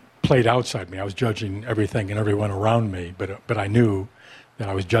 played outside me. I was judging everything and everyone around me, but I knew that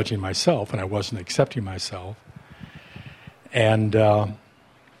I was judging myself and I wasn't accepting myself. And I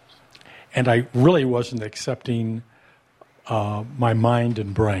really wasn't accepting my mind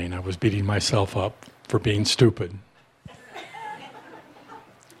and brain. I was beating myself up for being stupid.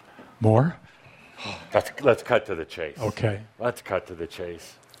 More? Let's cut to the chase. Okay. Let's cut to the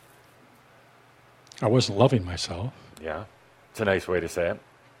chase. I wasn't loving myself. Yeah. It's a nice way to say it.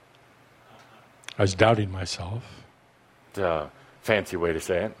 I was doubting myself. It's a fancy way to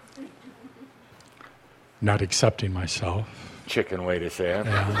say it. Not accepting myself. Chicken way to say it.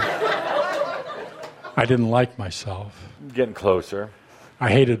 Yeah. I didn't like myself. Getting closer. I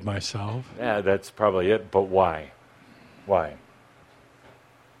hated myself. Yeah, that's probably it. But why? Why?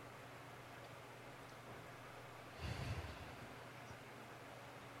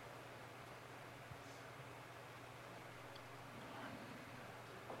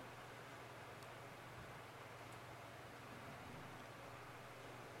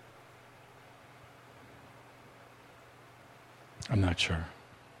 I'm not sure.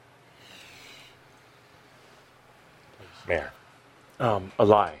 Man, a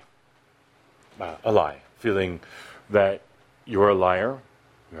lie. A lie. Feeling that you're a liar,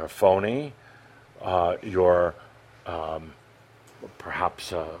 you're a phony, you're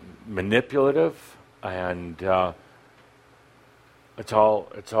perhaps manipulative, and it's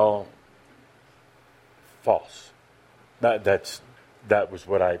all false. That was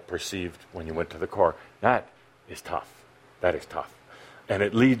what I perceived when you went to the core. That is tough. That is tough, and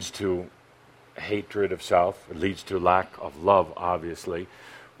it leads to hatred of self. It leads to lack of love, obviously,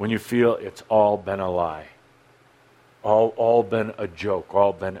 when you feel it's all been a lie, all been a joke,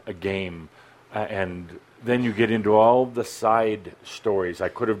 all been a game, and then you get into all the side stories. I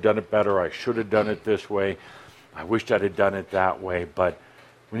could have done it better. I should have done it this way. I wished I'd have done it that way. But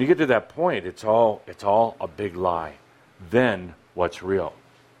when you get to that point, it's all a big lie. Then what's real?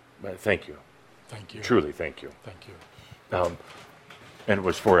 Thank you. Thank you. Truly, thank you. Thank you. And it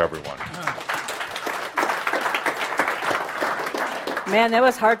was for everyone. Man, that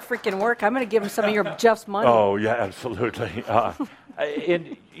was hard freaking work. I'm going to give him some of your Jeff's money. Oh, yeah, absolutely.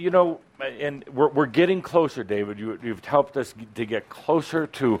 And, you know, and we're getting closer, David. You've helped us to get closer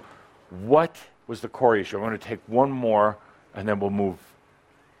to what was the core issue. I'm going to take one more, and then we'll move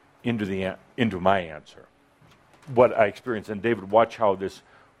into my answer. What I experienced. And, David, watch how this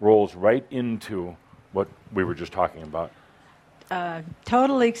rolls right into what we were just talking about.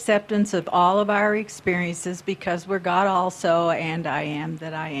 Total acceptance of all of our experiences because we're God also, and I am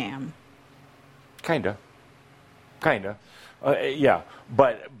that I am. Kinda. Yeah,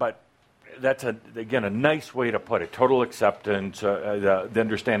 but that's again a nice way to put it. Total acceptance, the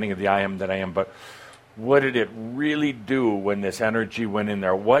understanding of the I am that I am. But what did it really do when this energy went in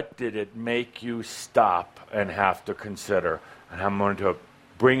there? What did it make you stop and have to consider? And I'm going to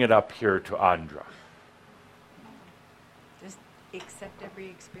bring it up here to Andra. Accept every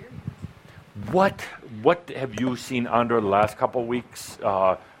experience. What have you seen under the last couple of weeks?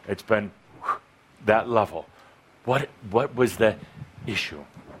 It's been that level. What was the issue?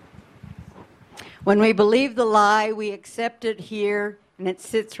 When we believe the lie, we accept it here, and it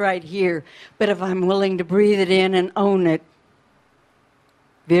sits right here. But if I'm willing to breathe it in and own it,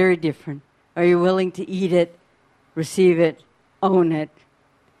 very different. Are you willing to eat it, receive it, own it,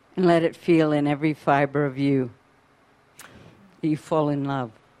 and let it feel in every fiber of you? You fall in love.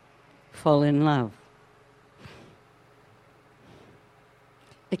 Fall in love.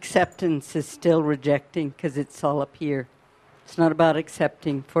 Acceptance is still rejecting because it's all up here. It's not about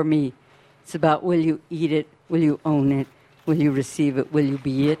accepting for me. It's about will you eat it? Will you own it? Will you receive it? Will you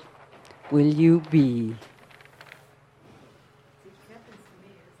be it? Will you be?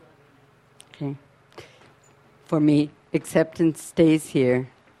 Okay. For me, acceptance stays here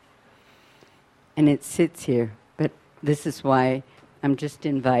and it sits here. This is why I'm just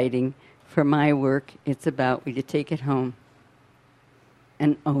inviting. For my work, it's about will you take it home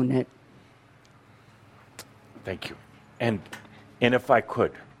and own it. Thank you. And if I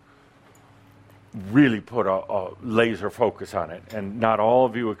could really put a laser focus on it, and not all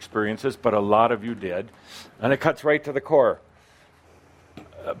of you experience this, but a lot of you did, and it cuts right to the core.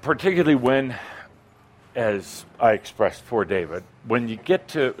 Particularly when, as I expressed for David, when you get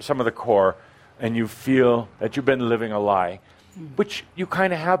to some of the core, and you feel that you've been living a lie, which you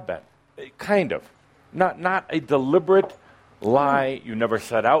kind of have been, kind of. Not a deliberate lie. You never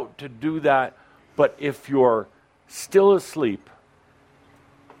set out to do that. But if you're still asleep,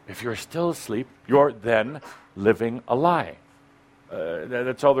 you're then living a lie.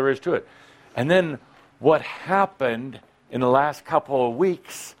 That's all there is to it. And then what happened in the last couple of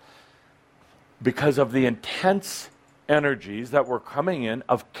weeks, because of the intense energies that were coming in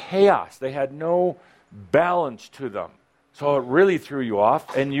of chaos. They had no balance to them. So it really threw you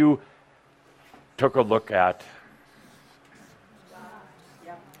off, and you took a look at,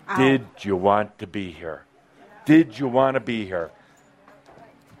 did you want to be here? Did you want to be here?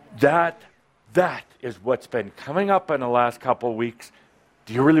 That is what's been coming up in the last couple of weeks.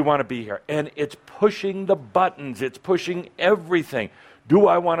 Do you really want to be here? And it's pushing the buttons. It's pushing everything. Do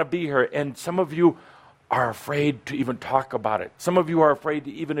I want to be here? And some of you are afraid to even talk about it. Some of you are afraid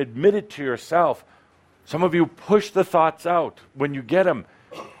to even admit it to yourself. Some of you push the thoughts out when you get them.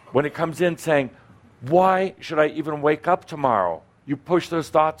 When it comes in saying, why should I even wake up tomorrow? You push those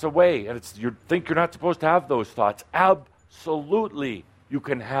thoughts away, and you think you're not supposed to have those thoughts. Absolutely, you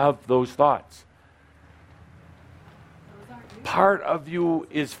can have those thoughts. Part of you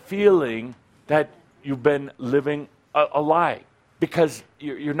is feeling that you've been living a lie because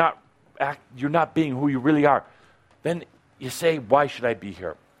you're not being who you really are. Then you say, why should I be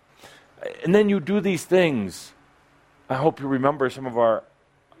here? And then you do these things I hope you remember some of our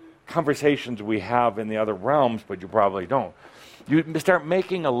conversations we have in the other realms, but you probably don't. You start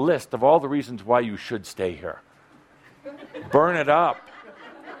making a list of all the reasons why you should stay here. Burn it up.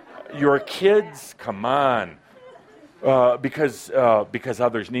 Your kids, come on. Because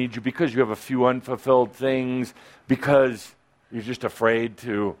others need you, because you have a few unfulfilled things, because you're just afraid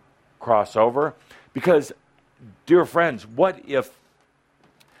to cross over. Because, dear friends, what if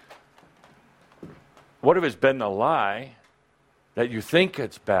it's been a lie that you think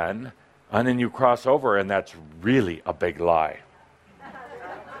it's been, and then you cross over, and that's really a big lie?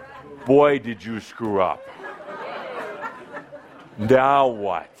 Boy, did you screw up. Now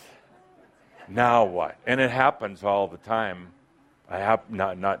what? Now what? And it happens all the time.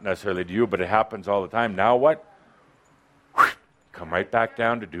 Not necessarily to you, but it happens all the time. Now what? Come right back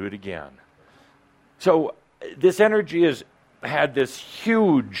down to do it again. So this energy has had this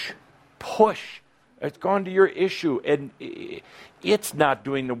huge push. It's gone to your issue, and it's not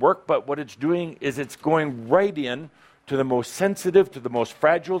doing the work, but what it's doing is it's going right in to the most sensitive, to the most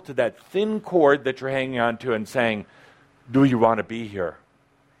fragile, to that thin cord that you're hanging on to and saying, do you want to be here?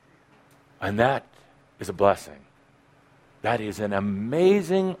 And that is a blessing. That is an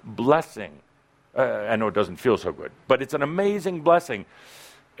amazing blessing. I know it doesn't feel so good, but it's an amazing blessing.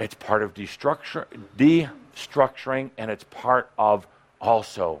 It's part of destructuring, and it's part of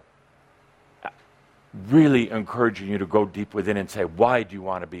also really encouraging you to go deep within and say, why do you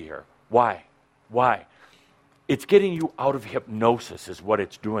want to be here? Why? Why? It's getting you out of hypnosis is what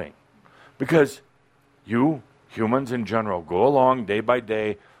it's doing. Because you, humans in general, go along day by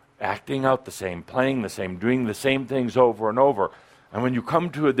day, acting out the same, playing the same, doing the same things over and over. And when you come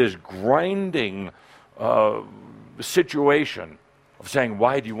to this grinding situation of saying,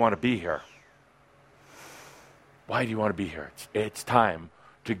 why do you want to be here? Why do you want to be here? It's time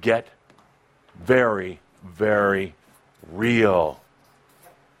to get very, very real.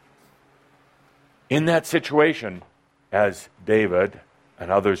 In that situation, as David and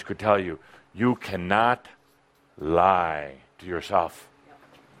others could tell you, you cannot lie to yourself.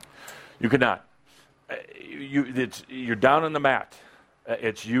 You cannot. You're down on the mat.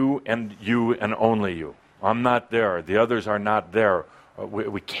 It's you and only you. I'm not there. The others are not there.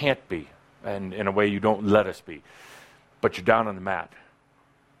 We can't be. And in a way, you don't let us be. But you're down on the mat.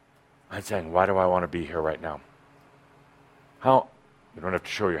 I'm saying, why do I want to be here right now? You don't have to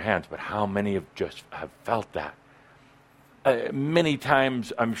show your hands, but how many have felt that? Many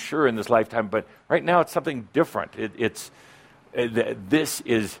times, I'm sure, in this lifetime, but right now it's something different. This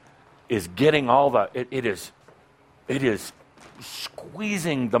is getting all the, it is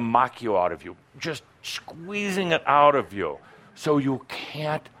squeezing the makio out of you, just squeezing it out of you, so you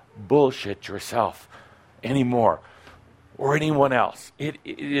can't bullshit yourself anymore, or anyone else. It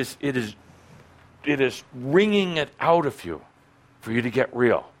is wringing it out of you for you to get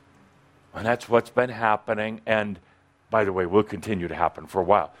real. And that's what's been happening, and by the way, will continue to happen for a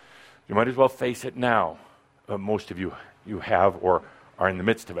while. You might as well face it now. Most of you have or are in the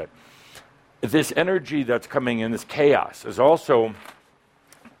midst of it. This energy that's coming in, this chaos, is also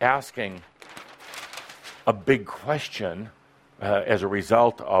asking a big question as a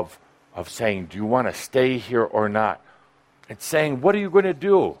result of saying, do you want to stay here or not? It's saying, what are you going to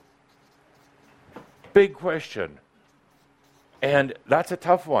do? Big question. And that's a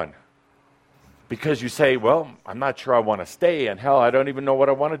tough one. Because you say, well, I'm not sure I want to stay, and hell, I don't even know what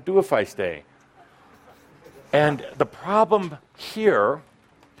I want to do if I stay. And the problem here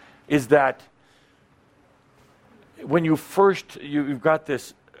is that when you've got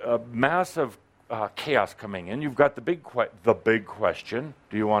this massive chaos coming in, you've got the big question,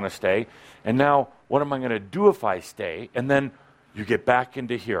 do you want to stay? And now, what am I going to do if I stay? And then you get back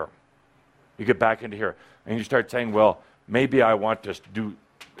into here. You get back into here. And you start saying, well, maybe I want to do,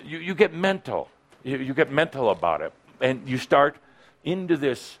 you get mental. You get mental about it. And you start into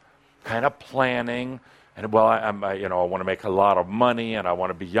this kind of planning. And, well, I want to make a lot of money, and I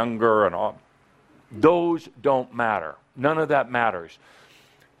want to be younger, and all. Those don't matter. None of that matters.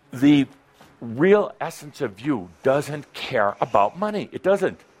 The real essence of you doesn't care about money. It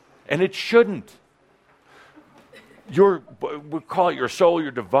doesn't. And it shouldn't. We call it your soul,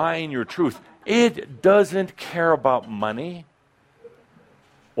 your divine, your truth. It doesn't care about money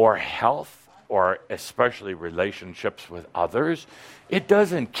or health or especially relationships with others. It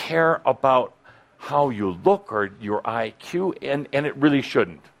doesn't care about how you look or your IQ, and it really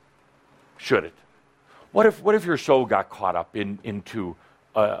shouldn't. Should it? What if your soul got caught up into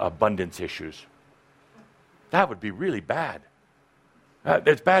abundance issues? That would be really bad.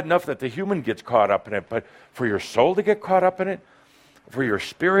 It's bad enough that the human gets caught up in it, but for your soul to get caught up in it, for your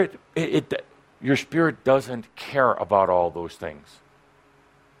spirit, Your spirit doesn't care about all those things.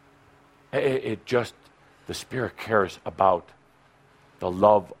 The spirit cares about the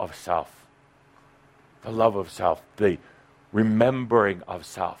love of self. The love of self, the remembering of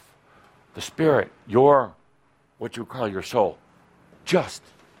self. The spirit, what you call your soul, just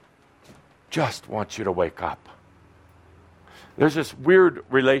wants you to wake up. There's this weird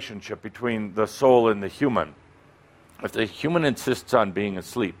relationship between the soul and the human. If the human insists on being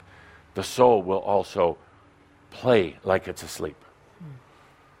asleep, the soul will also play like it's asleep.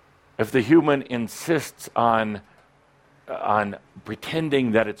 If the human insists on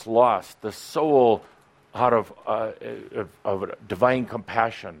pretending that it's lost, the soul, out of divine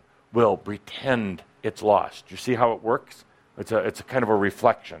compassion, will pretend it's lost. You see how it works? It's a kind of a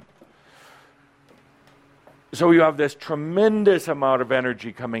reflection. So you have this tremendous amount of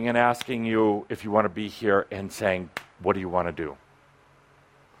energy coming in, asking you if you want to be here, and saying, what do you want to do?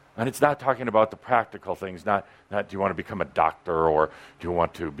 And it's not talking about the practical things, not do you want to become a doctor or do you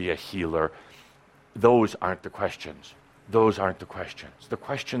want to be a healer. Those aren't the questions. Those aren't the questions. The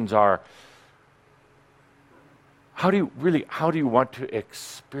questions are, how do you want to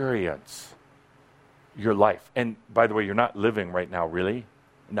experience your life? And by the way, you're not living right now, really.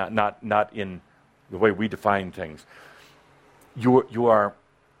 Not in the way we define things. You are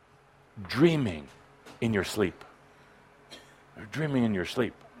dreaming in your sleep. You're dreaming in your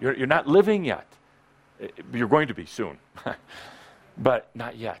sleep. You're not living yet. You're going to be soon, but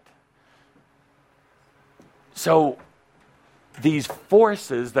not yet. So these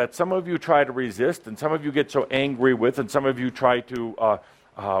forces that some of you try to resist, and some of you get so angry with, and some of you try to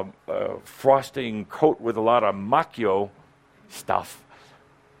frosting coat with a lot of macchio stuff,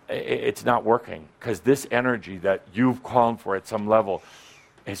 it's not working, because this energy that you've called for at some level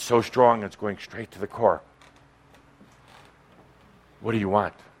is so strong, it's going straight to the core. What do you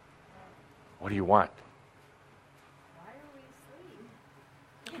want? What do you want?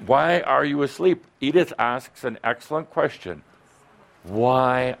 Why are you asleep? Edith asks an excellent question.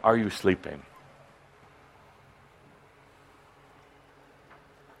 Why are you sleeping?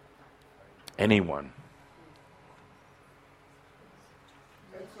 Anyone?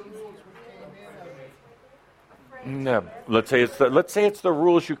 No. Let's say it's the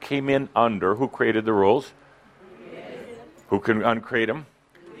rules you came in under. Who created the rules? Who can uncreate them?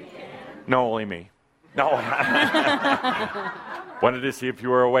 No, only me. No. Wanted to see if you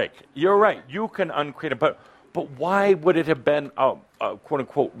were awake. You're right. You can uncreate them, but why would it have been a quote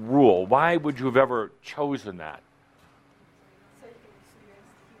unquote rule? Why would you have ever chosen that?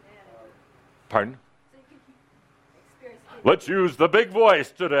 Pardon? Let's use the big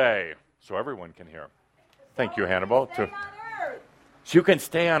voice today so everyone can hear. Thank you, Hannibal. So you can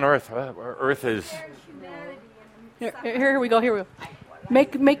stay on Earth. Earth is... Here we go.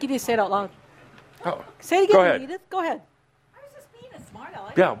 Make Edith say it out loud. Oh, say it again, go ahead. Edith. Go ahead.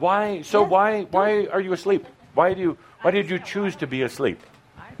 Yeah. Why? So why are you asleep? Why did you choose to be asleep?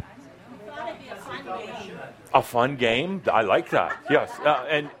 A fun game. I like that. Yes,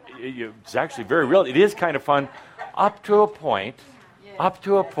 and it's actually very real. It is kind of fun, up to a point. Up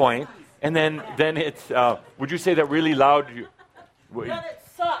to a point, and then it's. Would you say that really loud? Then it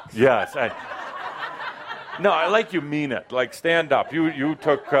sucks. Yes. No, I like you mean it. Like, stand up. You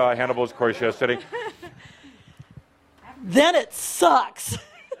took Hannibal's course yesterday. Then it sucks.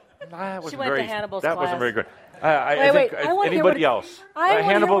 She went to Hannibal's that class. wasn't very good. Wait, I want to hear anybody else?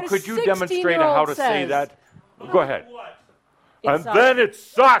 Hannibal, could you demonstrate how to say that? Go ahead. And then it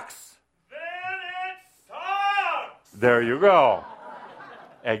sucks. Then it sucks. There you go.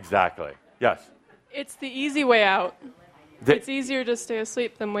 Exactly. Yes. It's the easy way out. It's easier to stay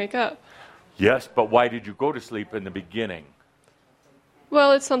asleep than wake up. Yes, but why did you go to sleep in the beginning?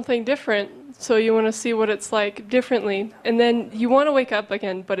 Well, it's something different, so you want to see what it's like differently. And then you want to wake up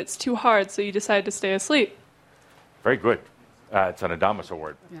again, but it's too hard, so you decide to stay asleep. Very good. It's an Adamus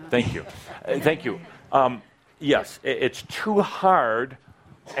Award. Yeah. Thank you. Thank you. Yes, it's too hard,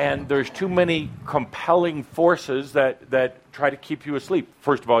 and there's too many compelling forces that try to keep you asleep.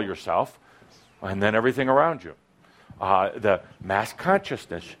 First of all, yourself, and then everything around you. The mass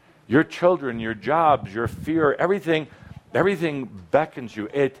consciousness, your children, your jobs, your fear, everything beckons you.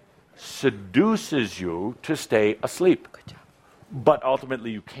 It seduces you to stay asleep. Good job. But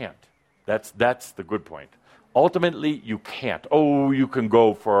ultimately you can't. That's the good point. Ultimately you can't. Oh, you can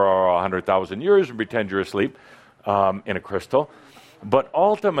go for 100,000 years and pretend you're asleep in a crystal. But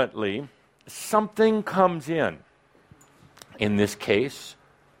ultimately something comes in. In this case,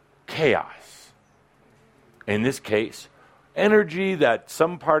 chaos. In this case, energy that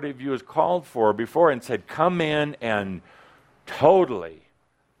some part of you has called for before and said, come in and totally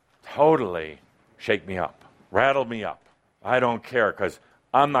shake me up, rattle me up. I don't care, because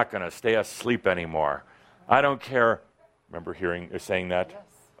I'm not going to stay asleep anymore. I don't care. Remember saying that? Yes.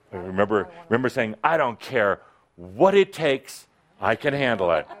 Remember saying, I don't care what it takes. I can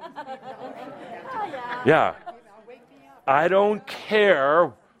handle it. Yeah. I don't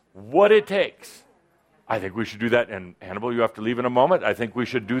care what it takes. I think we should do that. And Hannibal, you have to leave in a moment. I think we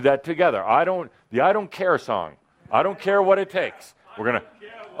should do that together. The I don't care song. I don't care what it takes. We're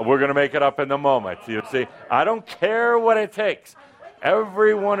gonna make it up in the moment. You see, I don't care what it takes.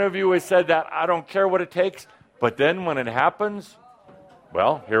 Every one of you has said that. I don't care what it takes. But then when it happens,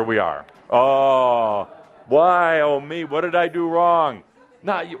 well, here we are. Oh, why? Oh, me. What did I do wrong?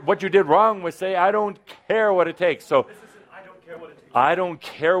 No, what you did wrong was say, I don't care what it takes. So, I don't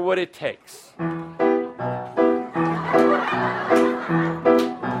care what it takes.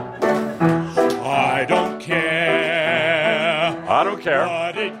 I don't care. I don't care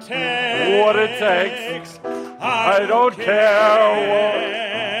what it takes. What it takes. I don't care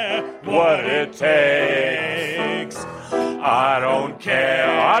what it takes. I don't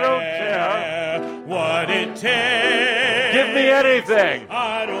care. I don't care what it takes. Give me anything.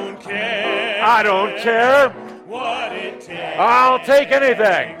 I don't care. I don't care what it takes. I'll take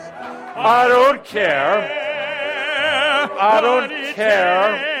anything. I don't care. I don't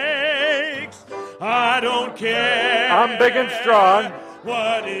care. I don't care. I'm big and strong.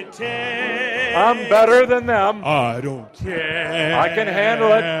 What it takes. I'm better than them. I don't care. I can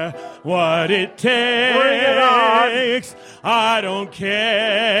handle it. What it takes. Bring it on. I don't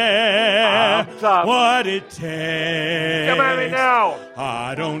care. I'm tough. What it takes. Come at me now.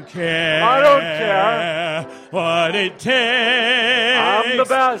 I don't care. I don't care. What it takes. I'm the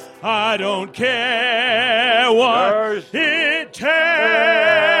best. I don't care what it takes.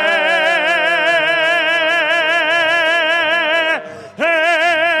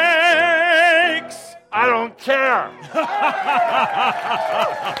 I don't care.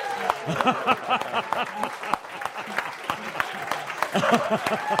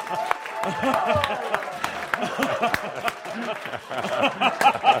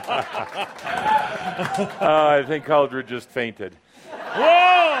 I think Aldred just fainted.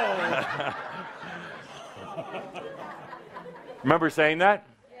 Whoa! Remember saying that?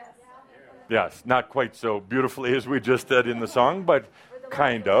 Yes, not quite so beautifully as we just did in the song, but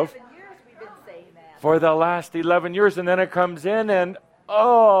kind of. For the last 11 years, and then it comes in and,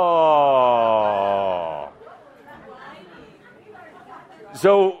 oh.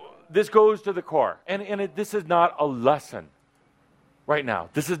 So this goes to the core. And this is not a lesson right now.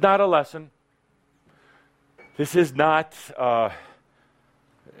 This is not a lesson. This is not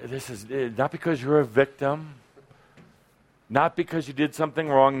because you're a victim, not because you did something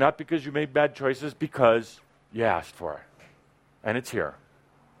wrong, not because you made bad choices, because you asked for it. And it's here.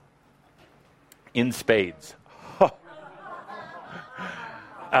 In spades.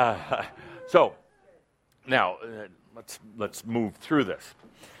 So, now, let's move through this.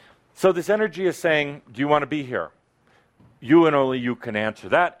 So this energy is saying, do you want to be here? You and only you can answer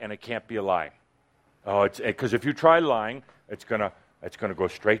that, and it can't be a lie. Oh, because if you try lying, it's gonna go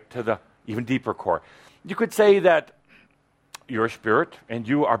straight to the even deeper core. You could say that you're a spirit, and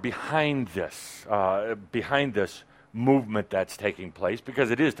you are behind this movement that's taking place, because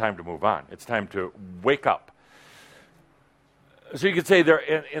it is time to move on. It's time to wake up. So you could say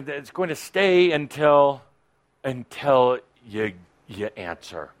it's going to stay until you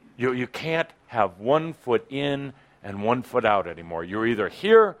answer. You can't have one foot in and one foot out anymore. You're either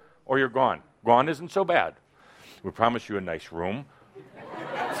here or you're gone. Gone isn't so bad. We promise you a nice room,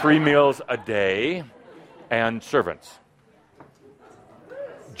 3 meals a day, and servants.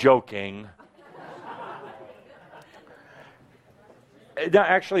 Joking. Now,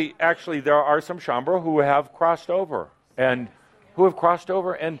 actually, there are some Shaumbra who have crossed over, and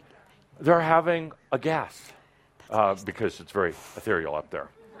they're having a gas because it's very ethereal up there.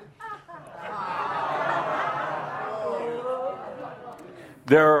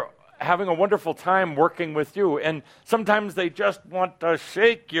 They're having a wonderful time working with you, and sometimes they just want to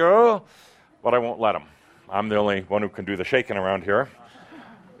shake you, but I won't let them. I'm the only one who can do the shaking around here.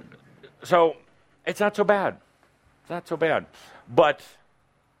 So it's not so bad. It's not so bad. But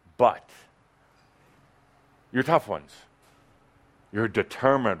you're tough ones. You're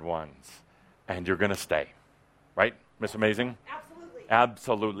determined ones, and you're going to stay. Right, Miss Amazing? Absolutely.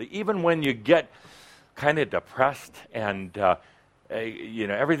 Absolutely. Even when you get kind of depressed and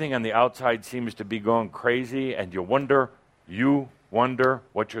everything on the outside seems to be going crazy, and you wonder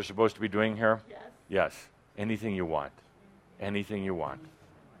what you're supposed to be doing here? Yes. Yes. Anything you want. Anything you want.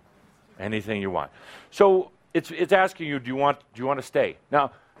 Anything you want. So it's asking you, do you want to stay?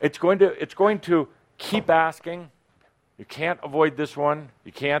 Now, It's going to keep asking. You can't avoid this one.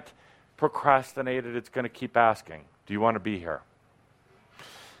 You can't procrastinate it. It's going to keep asking, do you want to be here?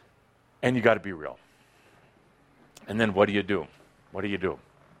 And you got to be real. And then what do you do? What do you do?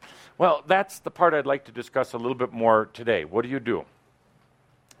 Well, that's the part I'd like to discuss a little bit more today. What do you do?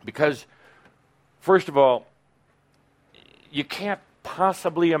 Because, first of all, you can't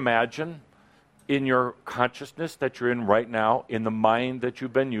possibly imagine in your consciousness that you're in right now, in the mind that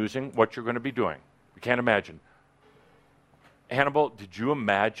you've been using, what you're going to be doing. You can't imagine. Hannibal, did you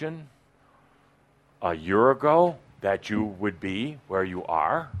imagine a year ago that you would be where you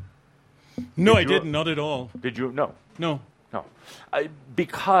are? No, I didn't, not at all. Did you? No. No. No.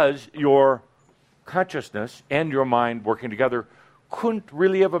 Because your consciousness and your mind working together couldn't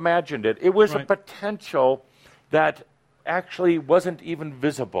really have imagined it. It was a potential that actually wasn't even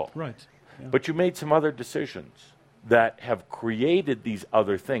visible. Right. Yeah. But you made some other decisions that have created these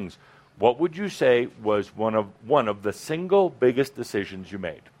other things. What would you say was one of the single biggest decisions you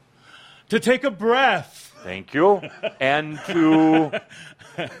made? To take a breath. Thank you. And to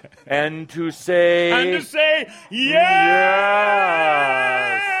say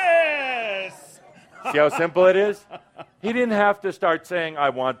yes. See how simple it is? He didn't have to start saying, I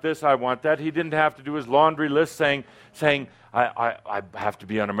want this, I want that. He didn't have to do his laundry list saying I have to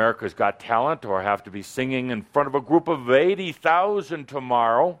be on America's Got Talent, or I have to be singing in front of a group of 80,000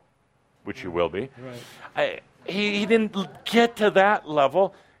 tomorrow, which he will be. Right. He didn't get to that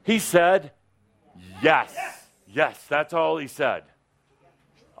level. He said, yes. Yes, that's all he said.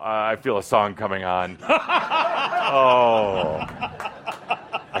 I feel a song coming on. Oh.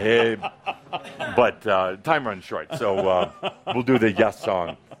 Hey, but time runs short, so we'll do the yes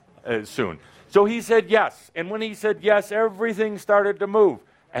song soon. So he said yes, and when he said yes, everything started to move.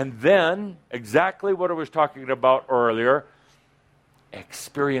 And then, exactly what I was talking about earlier,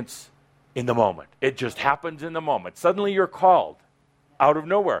 experience in the moment. It just happens in the moment. Suddenly you're called out of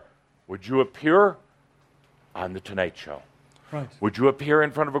nowhere. Would you appear on The Tonight Show? Right. Would you appear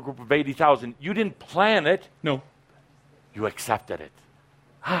in front of a group of 80,000? You didn't plan it. No. You accepted it.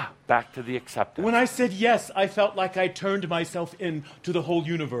 Back to the acceptance. When I said yes, I felt like I turned myself in to the whole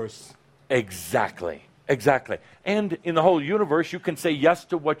universe. Exactly. Exactly. And in the whole universe, you can say yes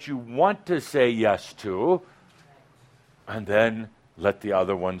to what you want to say yes to, and then let the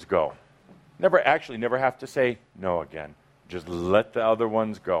other ones go. Never have to say no again. Just let the other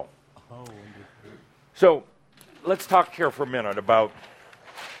ones go. So let's talk here for a minute about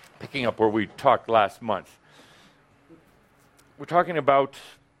picking up where we talked last month. We're talking about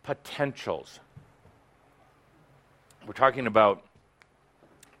potentials. We're talking about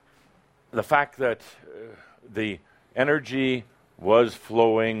the fact that the energy was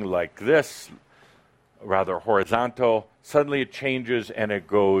flowing like this, rather horizontal. Suddenly it changes and it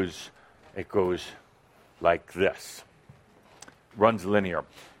goes like this. Runs linear.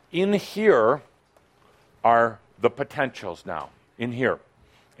 In here are the potentials now. In here.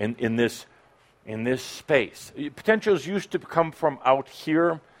 In this space. Potentials used to come from out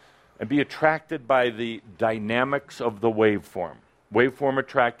here and be attracted by the dynamics of the waveform. Waveform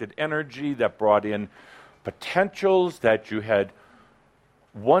attracted energy that brought in potentials that you had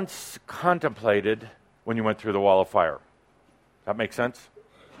once contemplated when you went through the wall of fire. That make sense?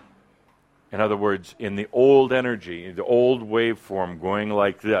 In other words, in the old energy, the old waveform going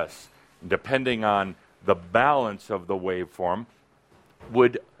like this, depending on the balance of the waveform,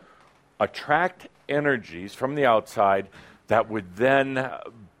 would attract energies from the outside that would then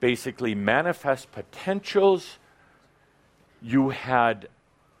basically manifest potentials you had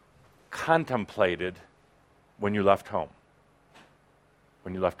contemplated when you left home.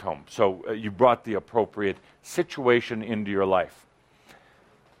 When you left home. So you brought the appropriate situation into your life.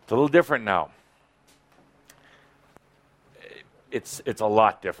 It's a little different now. It's a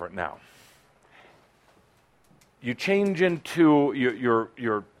lot different now. You change into,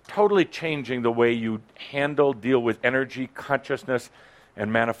 you're totally changing the way you deal with energy, consciousness,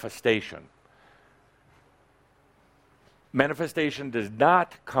 and manifestation. Manifestation does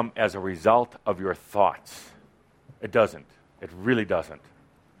not come as a result of your thoughts. It doesn't. It really doesn't.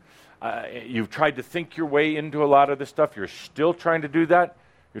 You've tried to think your way into a lot of this stuff. You're still trying to do that.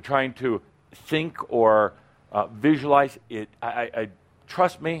 You're trying to think or visualize it.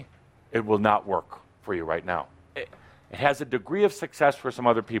 Trust me, it will not work for you right now. It has a degree of success for some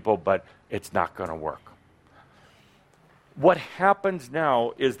other people, but it's not going to work. What happens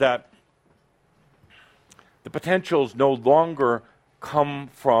now is that the potentials no longer come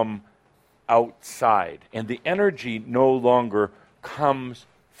from outside, and the energy no longer comes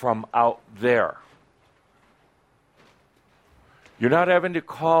from out there. You're not having to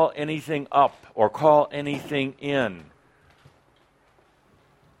call anything up or call anything in.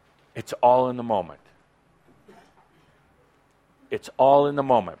 It's all in the moment. It's all in the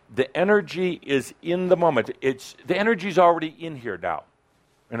moment. The energy is in the moment. The energy is already in here now.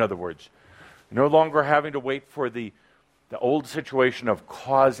 In other words, you're no longer having to wait for the old situation of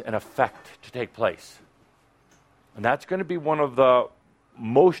cause and effect to take place. And that's going to be one of the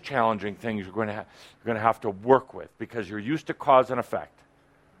most challenging things you're going to have to work with, because you're used to cause and effect.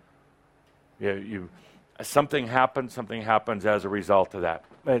 Something happens as a result of that.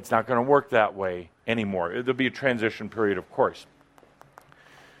 It's not going to work that way anymore. There'll be a transition period, of course.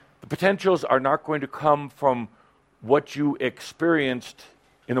 The potentials are not going to come from what you experienced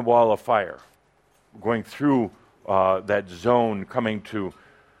in the wall of fire, going through that zone, coming to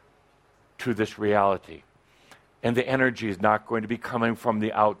this reality. And the energy is not going to be coming from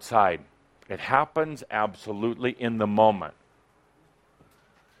the outside. It happens absolutely in the moment.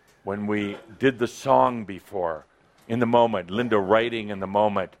 When we did the song before, in the moment, Linda writing in the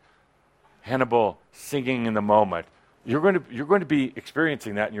moment, Hannibal singing in the moment, you're going to be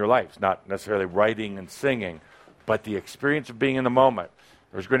experiencing that in your life. It's not necessarily writing and singing, but the experience of being in the moment.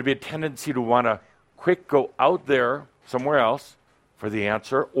 There's going to be a tendency to want to go out there somewhere else for the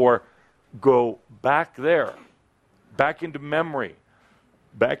answer, or go back there, back into memory,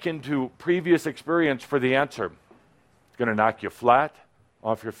 back into previous experience for the answer. It's going to knock you flat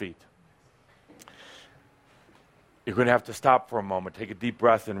off your feet. You're going to have to stop for a moment, take a deep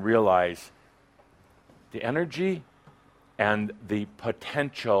breath, and realize the energy and the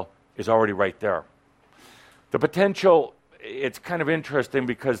potential is already right there. The potential, it's kind of interesting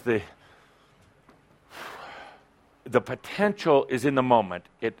because the potential is in the moment.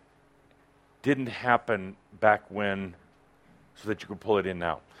 It didn't happen back when, so that you could pull it in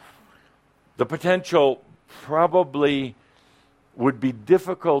now. The potential probably would be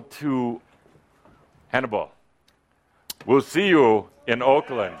difficult to... Hannibal, we'll see you in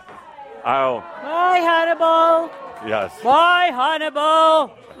Oakland. Bye, Hannibal. Yes. Bye,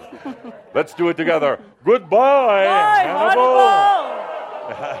 Hannibal. Let's do it together. Goodbye, Bye, Hannibal.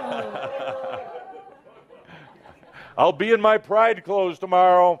 I'll be in my pride clothes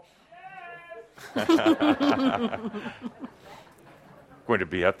tomorrow. Going to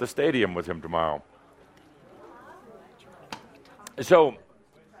be at the stadium with him tomorrow. So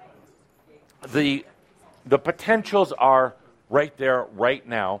the potentials are right there, right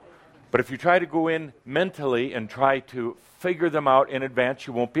now. But if you try to go in mentally and try to figure them out in advance,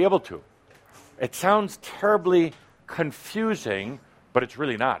 you won't be able to. It sounds terribly confusing, but it's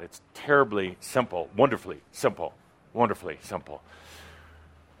really not. It's terribly simple, wonderfully simple, wonderfully simple.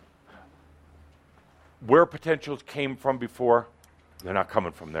 Where potentials came from before, they're not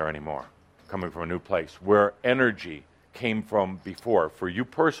coming from there anymore. Coming from a new place. Where energy came from before, for you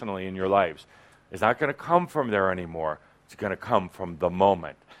personally in your lives, is not going to come from there anymore. It's going to come from the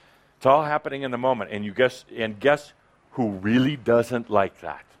moment. It's all happening in the moment. And guess who really doesn't like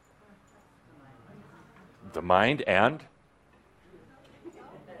that? The mind and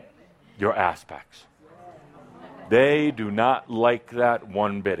your aspects. They do not like that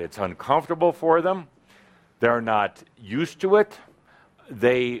one bit. It's uncomfortable for them. They're not used to it.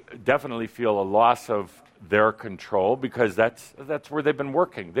 They definitely feel a loss of their control, because that's where they've been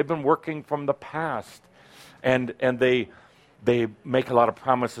working. They've been working from the past, and they make a lot of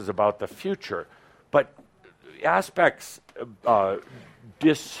promises about the future. But aspects,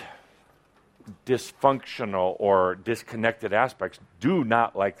 dysfunctional or disconnected aspects, do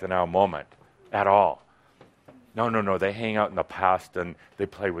not like the now moment at all. No. They hang out in the past and they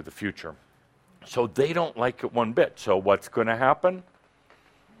play with the future. So they don't like it one bit. So what's going to happen?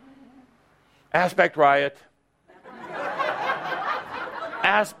 Aspect riot.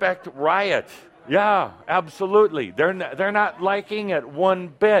 Aspect riot. Yeah, absolutely. They're not liking it one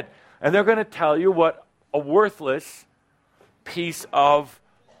bit. And they're going to tell you what a worthless piece of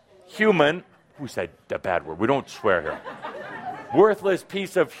human, who said the bad word? We don't swear here. Worthless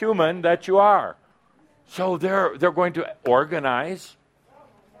piece of human that you are. So they're going to organize.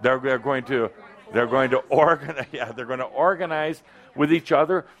 They're going to organize. Yeah, they're going to organize with each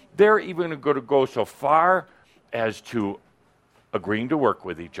other. They're even going to go so far as to agreeing to work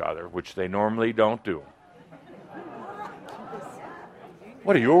with each other, which they normally don't do.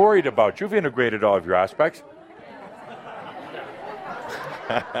 What are you worried about? You've integrated all of your aspects.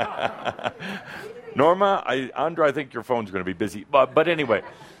 Norma, Andra, I think your phone's going to be busy. But anyway,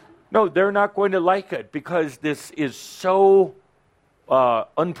 no, they're not going to like it because this is so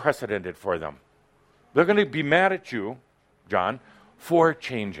unprecedented for them. They're going to be mad at you, John, for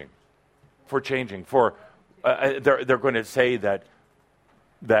changing, for they're going to say that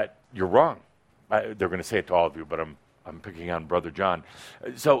you're wrong. They're going to say it to all of you, but I'm picking on Brother John.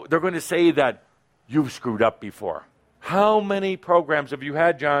 So they're going to say that you've screwed up before. How many programs have you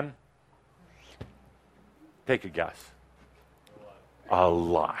had, John? Take a guess. A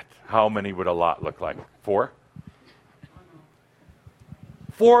lot. How many would a lot look like? 4?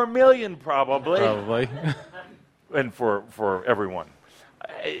 4 million, probably. Probably. And for everyone.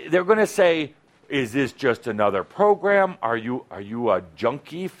 They're going to say, is this just another program? Are you a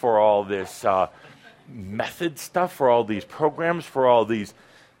junkie for all this method stuff, for all these programs, for all these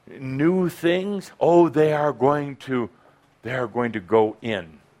new things? Oh, they are going to go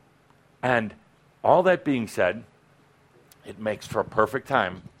in. And all that being said, it makes for a perfect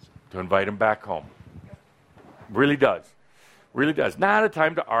time to invite them back home. Really does. Really does. Not a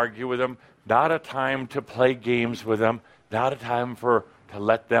time to argue with them, not a time to play games with them, not a time to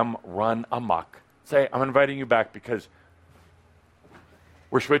let them run amok. Say, I'm inviting you back because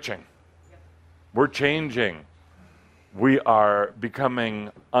we're switching. We're changing. We are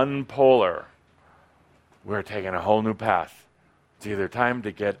becoming unpolar. We're taking a whole new path. It's either time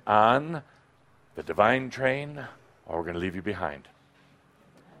to get on the divine train or we're going to leave you behind.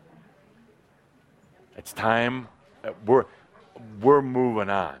 It's time. We're moving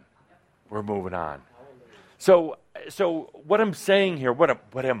on. We're moving on. So what I'm saying here,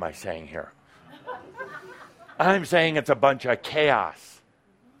 what am I saying here? I'm saying it's a bunch of chaos.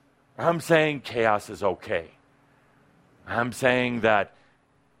 I'm saying chaos is okay. I'm saying that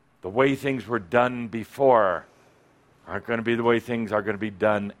the way things were done before aren't going to be the way things are going to be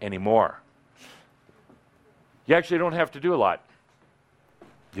done anymore. You actually don't have to do a lot.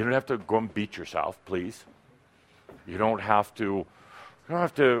 You don't have to go and beat yourself, please. You don't have to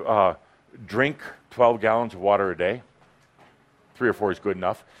drink 12 gallons of water a day. 3 or 4 is good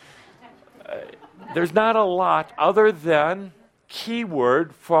enough. There's not a lot other than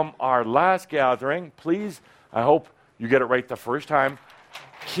keyword from our last gathering. Please, I hope you get it right the first time.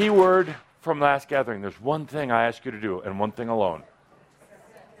 Keyword from last gathering. There's one thing I ask you to do, and one thing alone.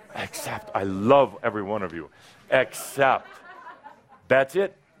 Accept. I love every one of you. Accept. That's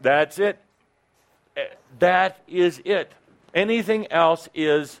it. That's it. That is it. Anything else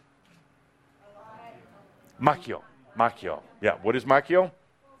is macchio. Macchio. Yeah, what is macchio?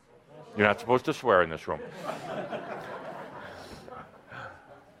 You're not supposed to swear in this room.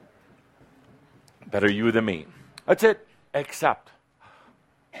 Better you than me. That's it. Accept.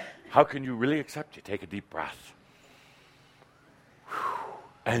 How can you really accept? You take a deep breath.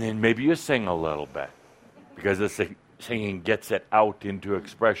 And then maybe you sing a little bit, because the singing gets it out into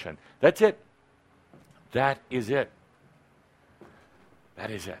expression. That's it. That is it. That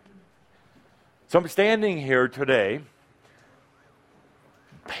is it. So I'm standing here today,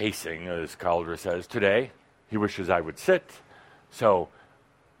 pacing, as Cauldre says, today. He wishes I would sit. So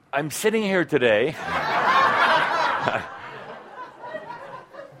I'm sitting here today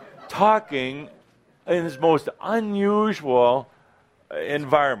talking in this most unusual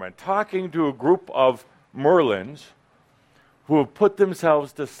environment, talking to a group of Merlins who have put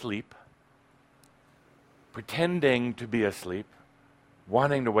themselves to sleep, pretending to be asleep,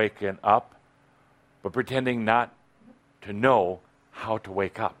 wanting to wake up, but pretending not to know how to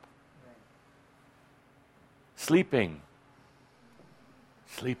wake up. Sleeping,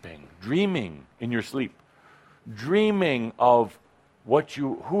 dreaming in your sleep, dreaming of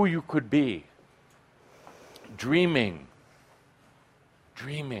who you could be, dreaming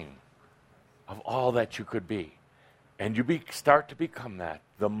of all that you could be. And you start to become that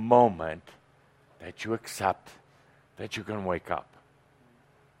the moment that you accept that you can wake up.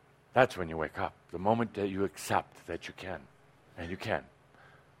 That's when you wake up. The moment that you accept that you can. And you can.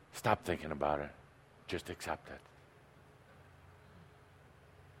 Stop thinking about it. Just accept it.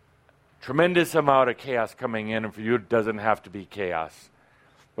 Tremendous amount of chaos coming in, and for you it doesn't have to be chaos.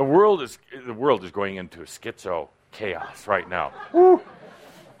 The world is going into schizo chaos right now. Woo!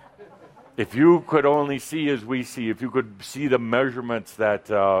 If you could only see as we see, if you could see the measurements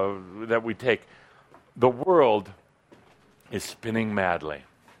that we take, the world is spinning madly.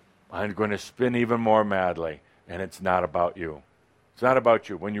 I'm going to spin even more madly, and it's not about you. It's not about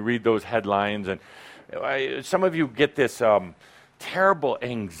you. When you read those headlines, and some of you get this terrible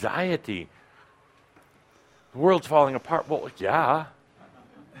anxiety. The world's falling apart. Well, yeah.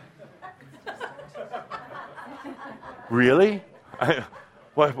 Really?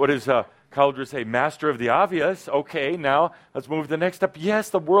 What does Cauldre say? Master of the obvious. Okay, now let's move to the next step. Yes,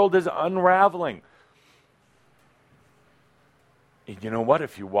 the world is unraveling. And you know what?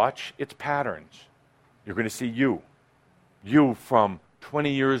 If you watch its patterns, you're going to see you from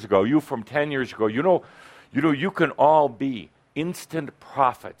 20 years ago, you from 10 years ago. You You know, you can all be instant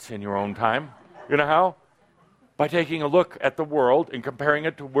prophets in your own time. You know how? By taking a look at the world and comparing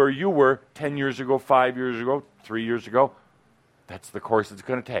it to where you were 10 years ago, 5 years ago, 3 years ago. That's the course it's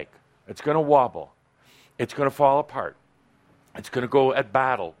going to take. It's going to wobble. It's going to fall apart. It's going to go at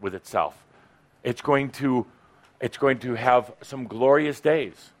battle with itself. It's going to have some glorious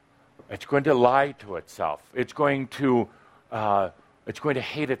days. It's going to lie to itself. It's going to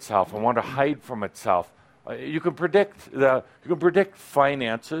hate itself and want to hide from itself. You can predict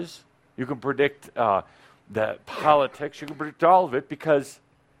finances. You can predict the politics. You can predict all of it because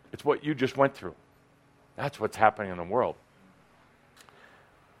it's what you just went through. That's what's happening in the world.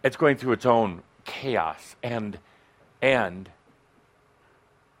 It's going through its own chaos and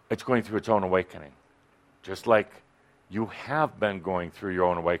it's going through its own awakening, just like you have been going through your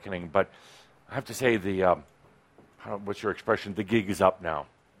own awakening. But I have to say, what's your expression? The gig is up now.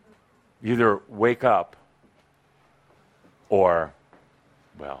 Either wake up or,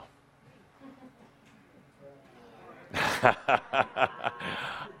 well,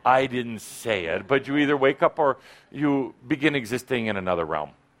 I didn't say it, but you either wake up or you begin existing in another realm.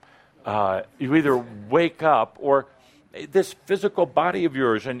 You either wake up or this physical body of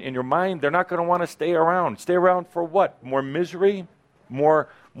yours and your mind, they're not going to want to stay around. Stay around for what? More misery? More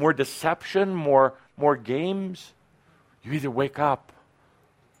deception? More games? You either wake up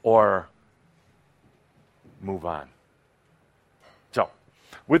or move on. So,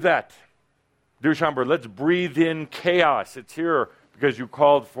 with that, dear Chamber, let's breathe in chaos. It's here because you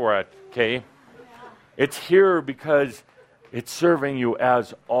called for it, okay? It's here because it's serving you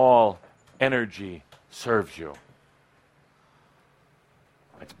as all energy serves you.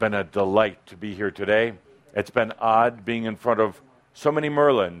 It's been a delight to be here today. It's been odd being in front of so many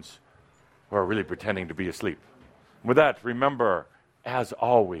Merlins who are really pretending to be asleep. With that, remember, as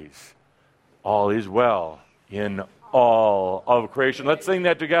always, all is well in all of creation. Let's sing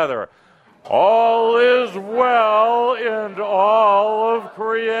that together. All is well in all of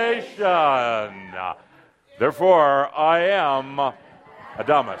creation. Therefore, I am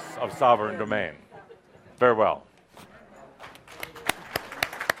Adamus of sovereign domain. Farewell.